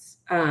cats.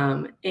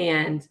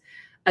 And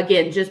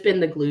again, just been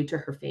the glue to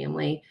her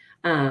family.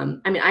 I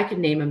mean, I could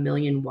name a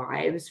million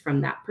wives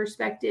from that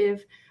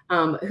perspective.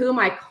 Who am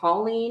I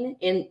calling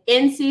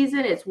in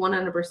season? It's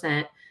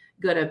 100%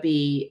 going to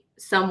be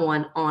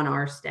someone on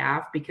our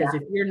staff, because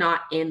if you're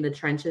not in the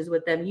trenches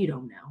with them, you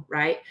don't know.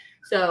 Right.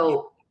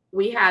 So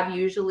we have,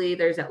 usually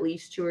there's at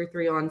least 2 or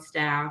 3 on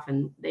staff,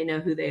 and they know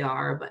who they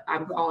are, but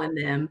I'm calling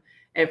them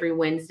every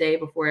Wednesday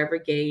before every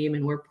game,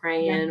 and we're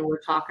praying, we're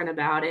talking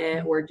about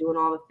it, we're doing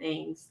all the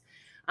things.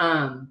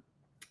 And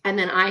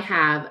then I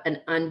have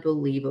an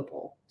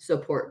unbelievable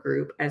support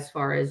group as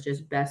far as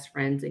just best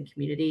friends and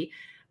community.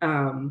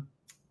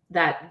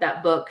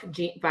 That book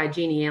by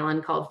Jeannie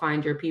Allen called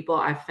Find Your People.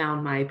 I've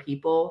found my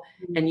people,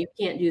 and you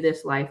can't do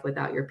this life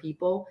without your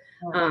people.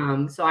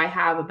 So I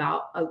have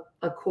about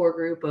a core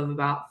group of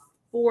about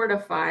 4 to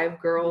 5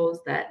 girls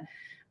that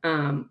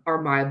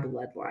are my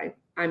bloodline.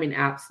 I mean,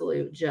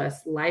 absolute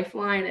just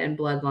lifeline and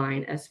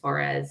bloodline as far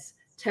as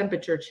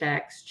temperature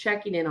checks,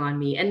 checking in on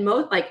me. And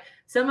most, like,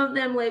 some of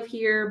them live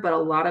here, but a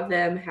lot of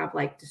them have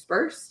like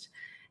dispersed.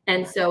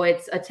 And so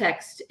it's a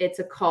text, it's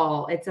a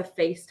call, it's a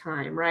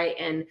FaceTime, right?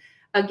 And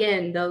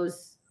again,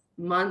 those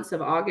months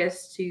of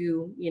August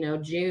to,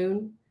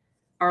 June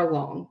are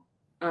long.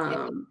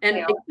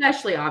 And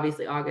especially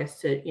obviously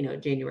August to,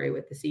 January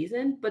with the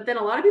season. But then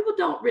a lot of people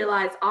don't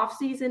realize off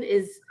season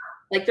is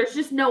like, there's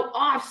just no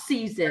off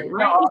season,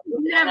 right? It's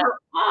never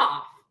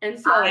off. And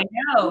so I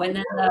know. And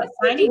then the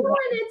signing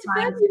it's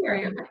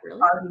February. I'm like, really?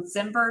 Our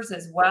December's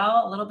as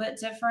well, a little bit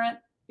different.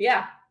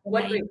 Yeah.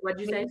 What'd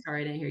you say?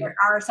 Sorry, I didn't hear you.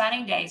 Our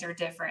signing days are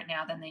different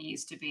now than they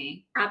used to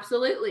be.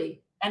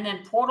 Absolutely. And then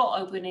portal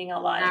opening a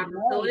lot.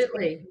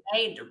 Absolutely.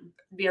 May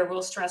be a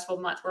real stressful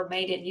month, where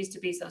May didn't used to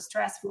be so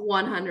stressful.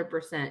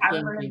 100%. I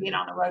remember being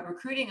on the road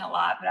recruiting a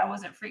lot, but I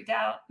wasn't freaked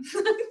out.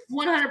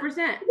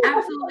 100%.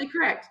 Absolutely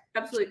correct.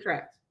 Absolutely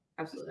correct.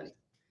 Absolutely.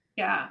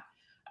 Yeah.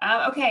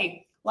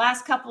 Okay.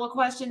 Last couple of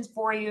questions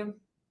for you.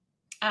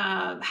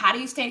 How do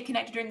you stay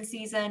connected during the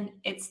season?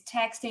 It's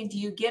texting. Do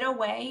you get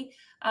away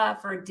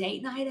for a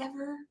date night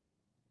ever?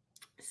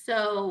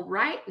 So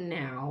right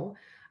now,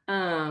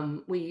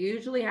 we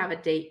usually have a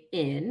date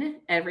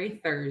in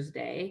every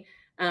Thursday.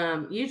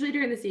 Usually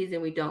during the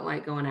season, we don't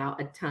like going out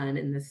a ton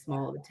in this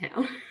small of a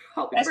town.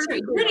 That's true.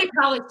 You're in a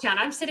college town.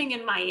 I'm sitting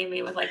in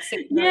Miami with like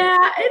 6. Yeah,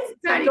 it's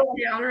tiny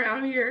down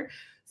around here.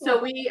 So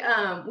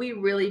we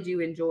really do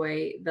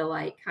enjoy the,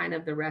 like, kind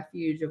of the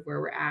refuge of where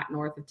we're at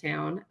north of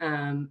town,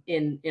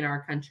 in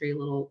our country,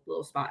 little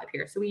spot up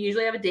here. So we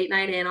usually have a date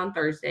night in on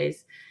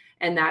Thursdays,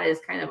 and that is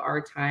kind of our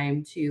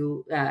time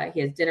to, he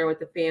has dinner with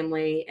the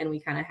family, and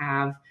we kind of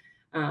have,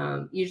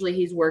 usually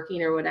he's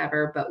working or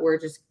whatever, but we're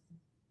just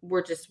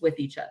with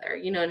each other.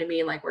 You know what I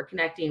mean? Like, we're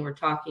connecting, we're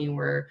talking,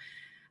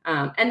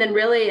 and then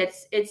really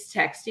it's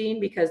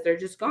texting, because they're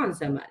just gone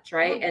so much.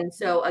 Right. And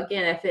so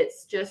again, if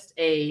it's just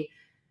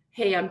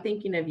hey, I'm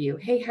thinking of you.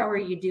 Hey, how are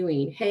you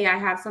doing? Hey, I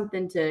have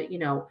something to, if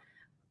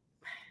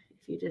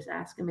you just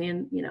ask a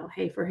man,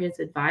 hey, for his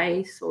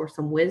advice or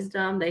some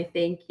wisdom, they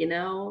think,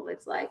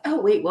 it's like, oh,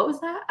 wait, what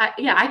was that?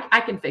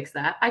 I can fix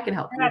that. I can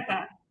help you.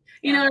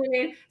 You know what I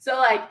mean? So,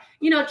 like,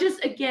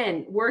 just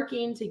again,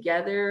 working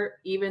together,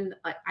 even,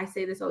 like, I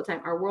say this all the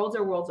time, our worlds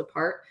are worlds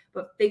apart,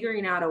 but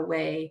figuring out a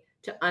way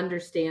to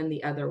understand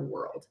the other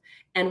world,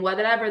 and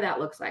whatever that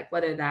looks like,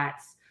 whether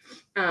that's,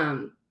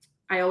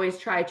 I always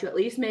try to at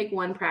least make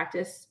one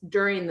practice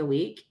during the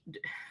week.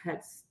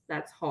 That's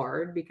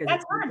hard, because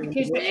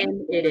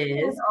it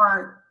is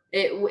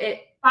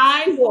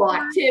school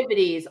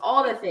activities,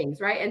 all the things,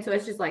 right? And so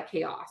it's just like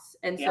chaos.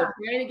 And so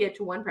trying to get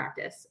to one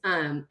practice,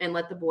 and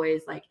let the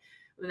boys, like,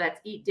 whether that's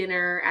eat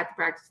dinner at the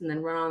practice and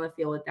then run on the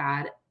field with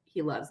dad.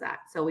 He loves that.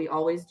 So we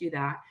always do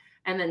that.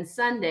 And then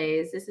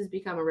Sundays, this has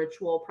become a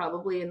ritual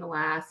probably in the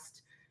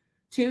last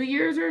 2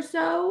 years or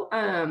so.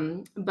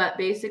 But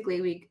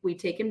basically we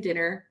take him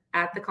dinner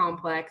at the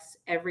complex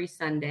every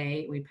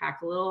Sunday. We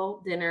pack a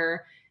little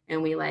dinner,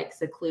 and we, like,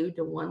 seclude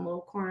to one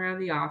little corner of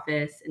the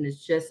office, and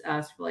it's just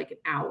us for like an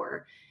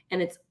hour,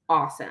 and it's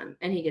awesome.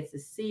 And he gets to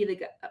see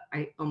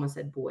I almost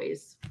said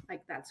boys,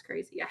 like, that's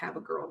crazy. I have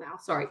a girl now.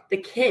 Sorry. The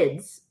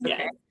kids. Okay.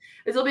 Yeah.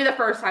 This will be the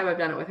first time I've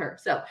done it with her.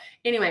 So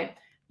anyway,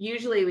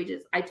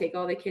 usually I take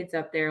all the kids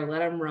up there, let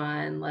them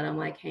run, let them,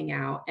 like, hang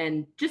out.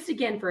 And just,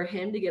 again, for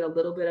him to get a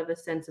little bit of a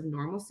sense of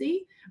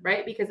normalcy,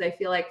 right? Because I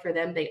feel like for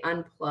them, they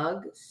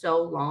unplug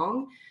so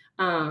long,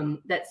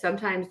 that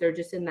sometimes they're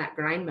just in that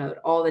grind mode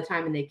all the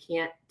time, and they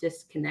can't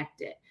disconnect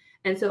it.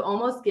 And so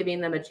almost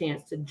giving them a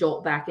chance to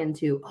jolt back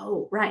into,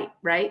 oh, right.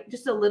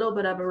 Just a little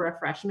bit of a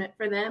refreshment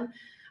for them.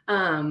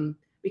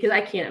 because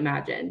I can't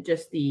imagine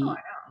just the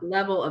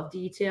level of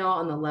detail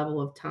and the level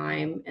of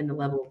time and the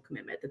level of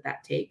commitment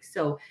that takes.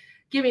 So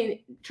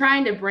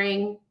trying to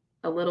bring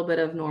a little bit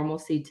of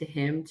normalcy to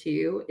him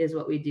too is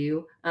what we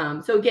do.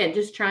 So again,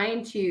 just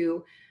trying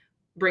to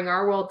bring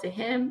our world to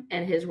him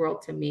and his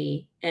world to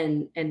me,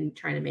 and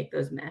trying to make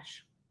those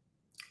mesh.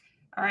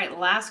 All right,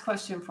 last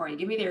question for you.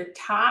 Give me their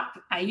top.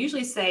 I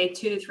usually say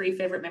 2 to 3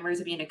 favorite memories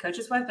of being a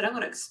coach's wife, but I'm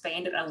going to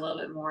expand it a little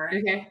bit more.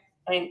 Okay.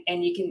 And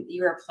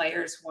you're a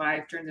player's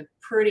wife during the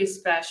pretty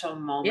special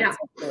moments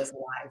of his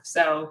life.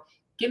 So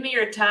give me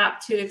your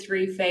top 2 to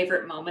 3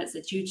 favorite moments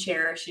that you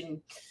cherish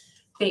and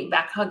think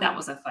back, oh, that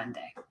was a fun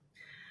day.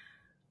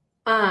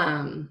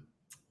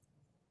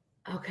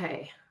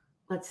 Okay,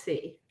 let's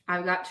see.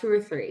 I've got 2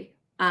 or 3.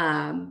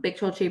 Big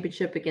 12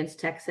 championship against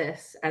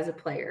Texas as a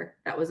player.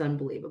 That was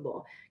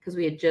unbelievable because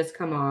we had just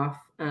come off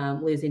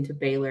losing to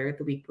Baylor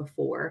the week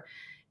before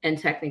and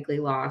technically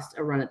lost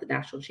a run at the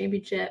national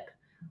championship,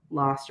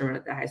 lost a run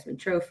at the Heisman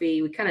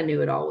Trophy. We kind of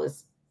knew it all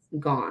was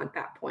gone at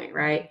that point,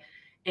 right?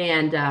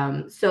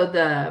 And so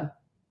the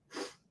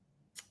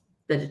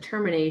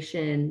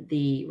determination,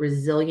 the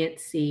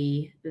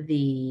resiliency,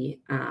 the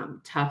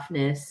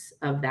toughness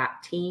of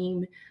that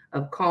team,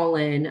 of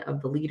Collin,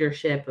 of the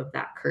leadership of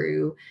that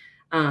crew,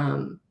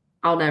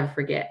 I'll never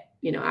forget,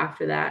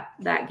 after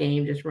that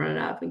game, just running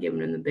up and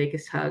giving him the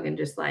biggest hug and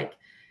just like,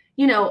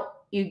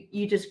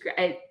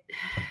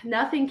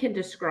 nothing can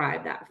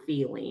describe that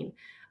feeling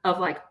of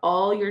like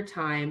all your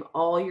time,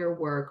 all your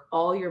work,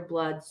 all your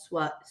blood,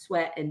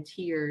 sweat and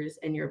tears.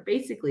 And you're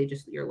basically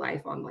just your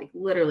life on like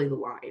literally the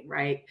line,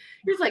 right?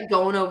 You're just like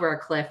going over a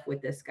cliff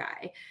with this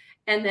guy.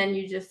 And then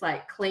you just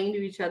like cling to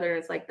each other. And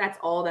it's like, that's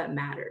all that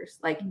matters.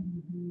 Like,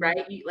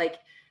 right.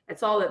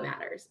 That's all that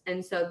matters.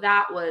 And so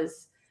that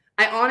was,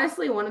 I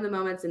honestly, one of the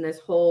moments in this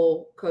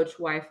whole coach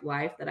wife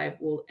life that I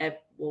will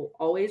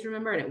always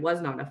remember. And it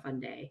was not a fun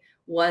day,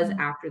 was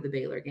after the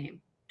Baylor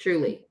game.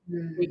 Truly.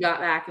 We got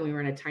back and we were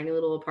in a tiny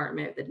little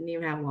apartment that didn't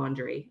even have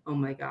laundry. Oh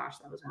my gosh,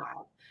 that was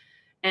wild.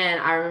 And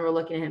I remember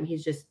looking at him,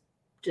 he's just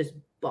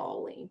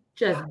bawling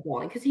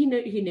because he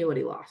knew what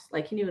he lost.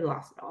 Like he knew he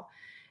lost it all.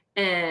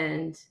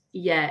 And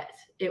yet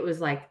it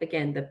was like,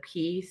 again, the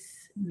peace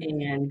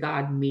and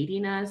God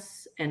meeting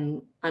us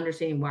and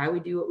understanding why we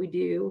do what we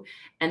do.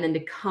 And then to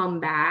come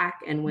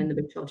back and win the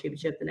Big 12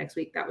 championship the next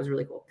week, that was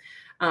really cool.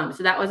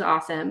 So that was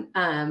awesome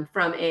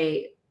from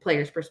a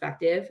player's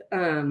perspective.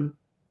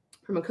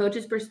 From a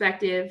coach's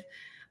perspective,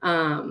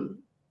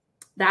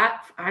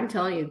 that I'm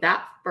telling you,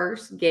 that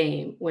first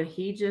game when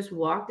he just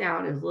walked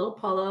out in his little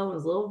polo,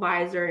 his little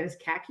visor, and his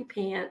khaki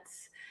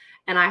pants,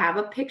 and I have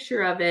a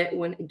picture of it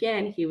when,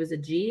 again, he was a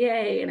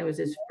GA and it was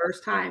his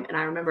first time. And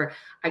I remember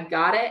I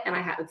got it and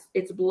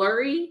it's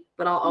blurry,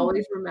 but I'll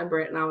always remember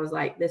it. And I was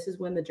like, this is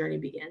when the journey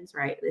begins,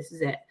 right? This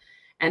is it.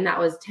 And that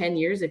was 10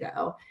 years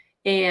ago.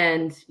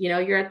 And,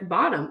 you're at the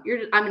bottom.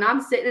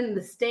 I'm sitting in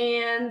the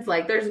stands.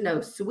 Like there's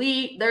no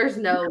suite. There's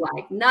no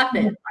like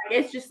nothing. Like,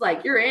 it's just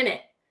like, you're in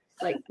it.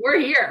 Like we're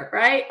here.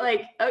 Right.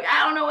 Like,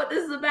 I don't know what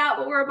this is about,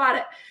 but we're about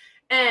it.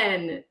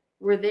 And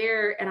we're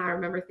there. And I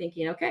remember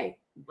thinking, okay,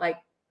 like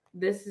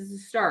this is the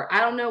start.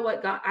 I don't know,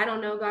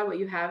 God, what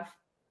you have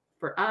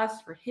for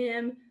us, for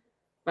him,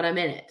 but I'm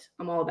in it.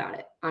 I'm all about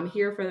it. I'm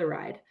here for the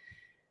ride.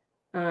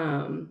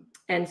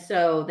 And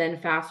so then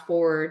fast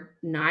forward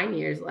 9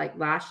 years, like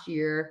last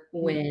year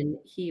when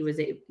he was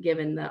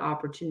given the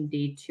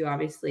opportunity to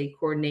obviously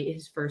coordinate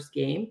his first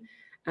game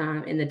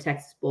in the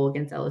Texas Bowl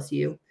against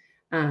LSU.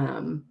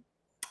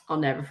 I'll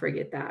never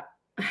forget that.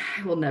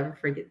 I will never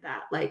forget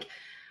that. Like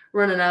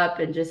running up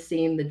and just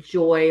seeing the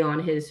joy on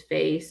his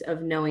face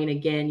of knowing,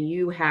 again,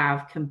 you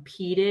have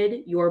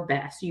competed your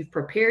best. You've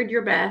prepared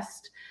your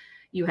best.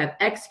 You have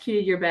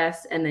executed your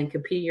best and then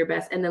competed your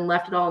best and then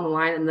left it all on the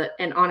line.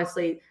 And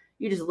honestly,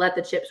 you just let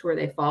the chips where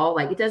they fall.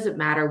 Like it doesn't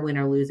matter win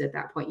or lose at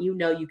that point. You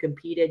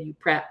competed, you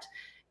prepped,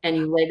 and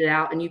you laid it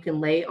out, and you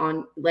can lay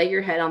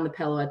your head on the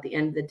pillow at the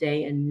end of the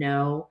day and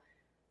know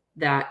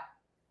that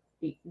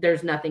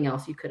there's nothing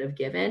else you could have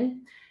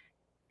given.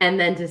 And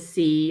then to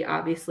see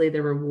obviously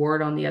the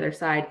reward on the other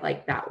side,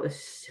 like that was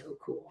so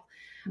cool.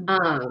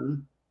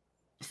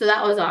 So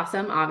that was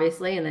awesome,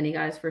 obviously. And then he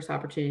got his first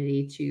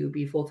opportunity to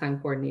be full-time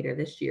coordinator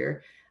this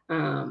year.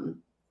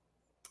 I'm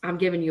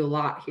giving you a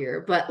lot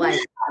here, but like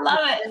I love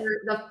it.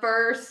 The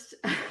first,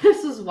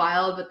 this was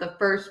wild, but the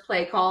first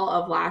play call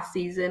of last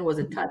season was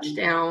a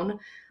touchdown.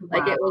 Wow.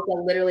 Like it was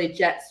a literally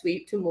jet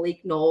sweep to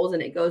Malik Knowles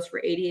and it goes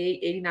for 88,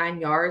 89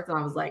 yards. And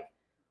I was like,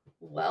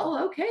 well,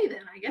 okay,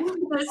 then I guess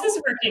this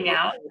is working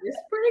out. It's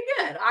pretty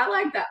good. I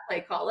like that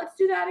play call. Let's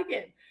do that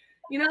again.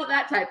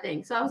 That type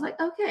thing. So I was like,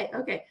 okay.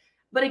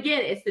 But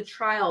again, it's the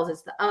trials,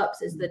 it's the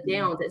ups, it's the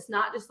downs. It's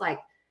not just like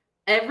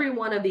every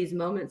one of these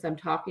moments I'm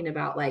talking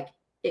about, like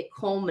it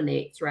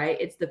culminates, right?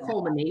 It's the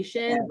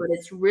culmination, but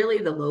it's really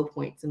the low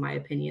points, in my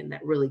opinion,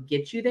 that really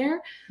get you there.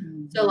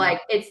 So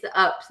like it's the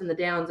ups and the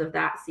downs of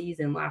that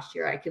season last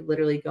year. I could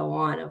literally go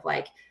on of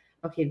like,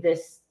 okay,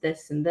 this,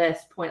 and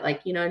this point,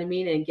 like, you know what I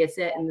mean? And it gets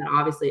it. And then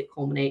obviously it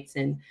culminates.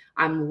 And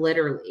I am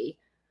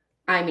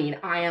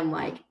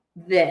like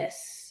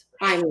this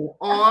I mean,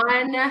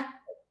 on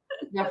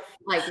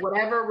like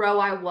whatever row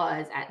I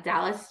was at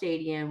Dallas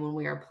Stadium when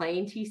we were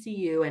playing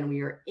TCU and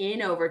we were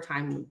in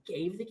overtime, we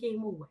gave the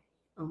game away.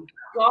 Oh my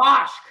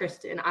gosh,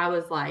 Kristen. I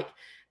was like,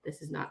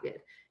 this is not good.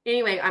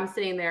 Anyway, I'm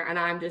sitting there and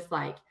I'm just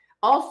like,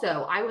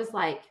 also, I was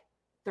like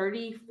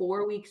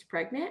 34 weeks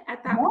pregnant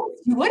at that point.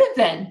 You would have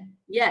been.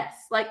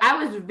 Yes. Like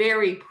I was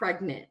very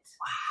pregnant.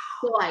 Wow.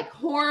 So like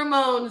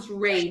hormones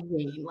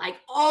raging, like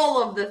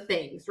all of the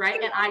things,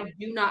 right? And I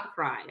do not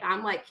cry.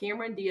 I'm like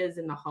Cameron Diaz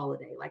in The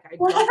Holiday. Like I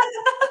don't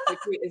like,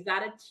 wait, is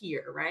that a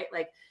tear, right?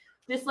 Like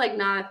just like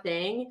not a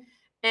thing.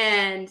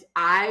 And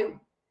I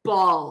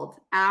bawled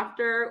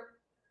after,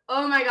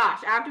 oh my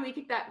gosh, after we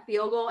kicked that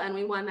field goal and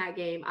we won that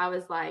game, I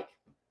was like,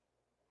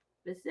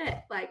 this is it.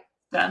 Like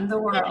done the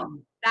world.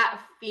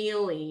 That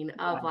feeling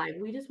of like,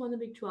 we just won the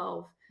Big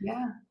 12.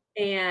 Yeah.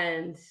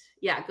 And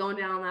yeah, going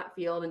down on that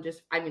field and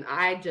just, I think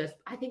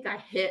I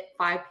hit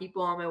 5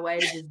 people on my way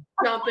to just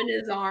jump in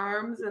his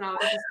arms. And I was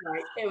just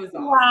like, it was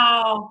awesome.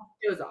 Wow.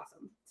 It was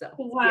awesome. So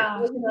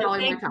wow. Yeah,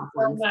 thank you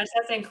so much.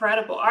 That's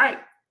incredible. All right.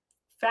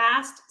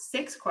 Fast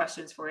 6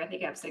 questions for you. I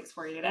think I have 6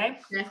 for you today.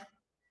 Okay.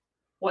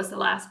 What's the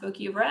last book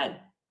you've read?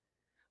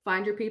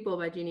 Find Your People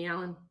by Jeannie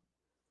Allen.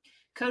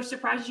 Coach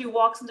surprises you,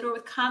 walks in the door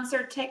with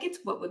concert tickets.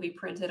 What would be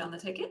printed on the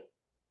ticket?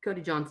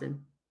 Cody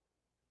Johnson.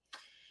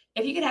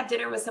 If you could have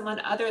dinner with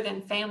someone other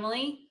than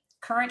family,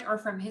 current or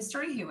from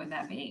history, who would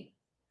that be?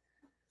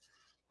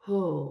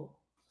 Oh,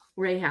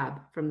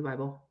 Rahab from the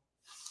Bible.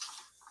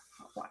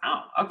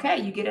 Wow. Okay.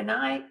 You get a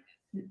night.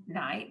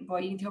 Boy,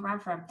 you can tell where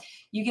I'm from.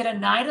 You get a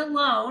night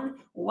alone.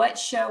 What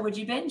show would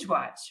you binge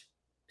watch?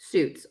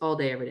 Suits all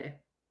day, every day.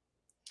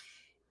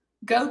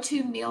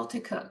 Go-to meal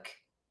to cook.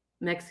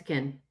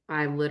 Mexican.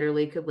 I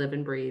literally could live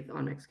and breathe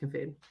on Mexican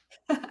food.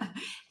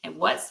 And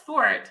what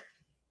sport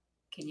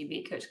can you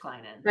beat Coach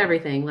Klein in?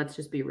 Everything. Let's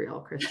just be real,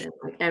 Kristen.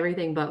 Like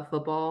everything but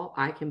football,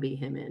 I can beat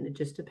him in. It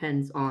just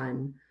depends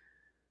on,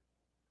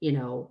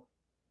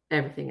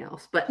 everything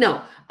else. But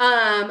no,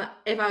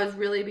 if I was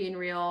really being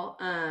real,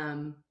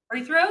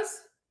 free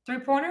throws,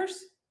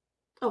 3-pointers.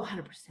 Oh,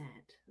 100%.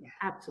 Yeah.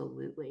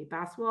 Absolutely.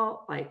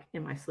 Basketball, like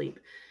in my sleep.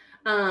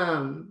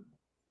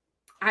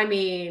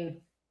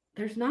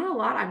 There's not a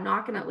lot I'm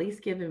not going to at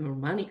least give him a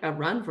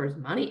run for his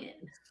money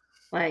in.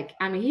 Like,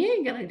 he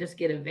ain't going to just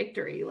get a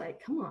victory. Like,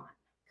 come on.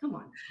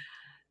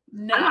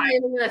 No. I'm not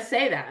even going to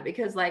say that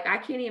because, like, I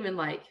can't even,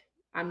 like,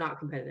 I'm not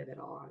competitive at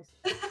all,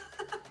 obviously.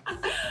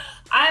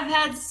 I've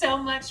had so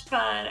much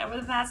fun over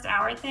the past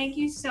hour. Thank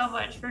you so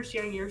much for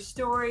sharing your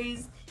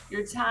stories,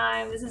 your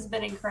time. This has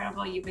been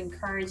incredible. You've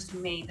encouraged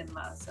me the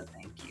most, so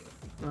thank you.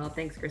 Well,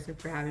 thanks, Kristen,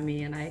 for having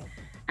me. And I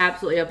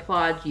absolutely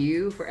applaud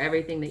you for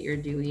everything that you're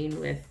doing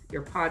with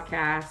your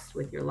podcast,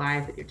 with your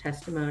life, with your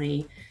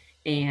testimony.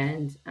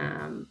 And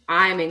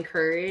I'm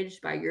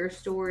encouraged by your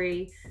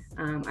story.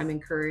 I'm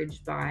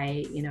encouraged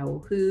by,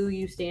 who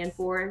you stand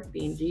for,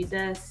 being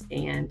Jesus,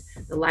 and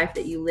the life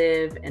that you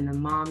live and the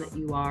mom that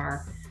you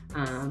are.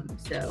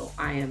 So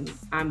I'm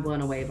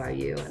blown away by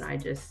you. And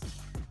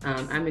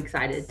I'm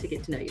excited to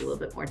get to know you a little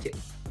bit more too.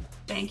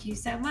 Thank you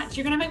so much.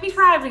 You're going to make me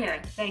cry over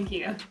here. Thank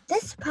you.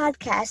 This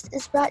podcast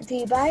is brought to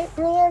you by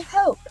Ruler of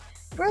Hope.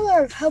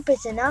 Ruler of Hope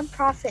is a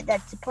nonprofit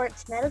that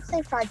supports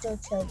medically fragile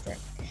children.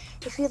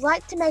 If you'd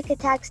like to make a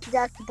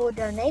tax-deductible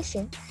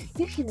donation,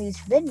 you can use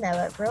Venmo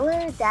at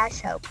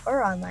Ruler-Hope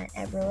or online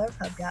at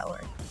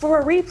rulerofhope.org.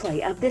 For a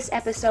replay of this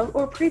episode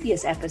or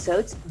previous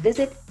episodes,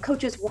 visit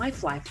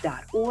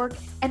coacheswifelife.org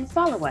and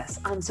follow us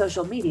on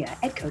social media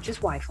at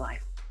Coaches Wife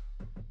Life.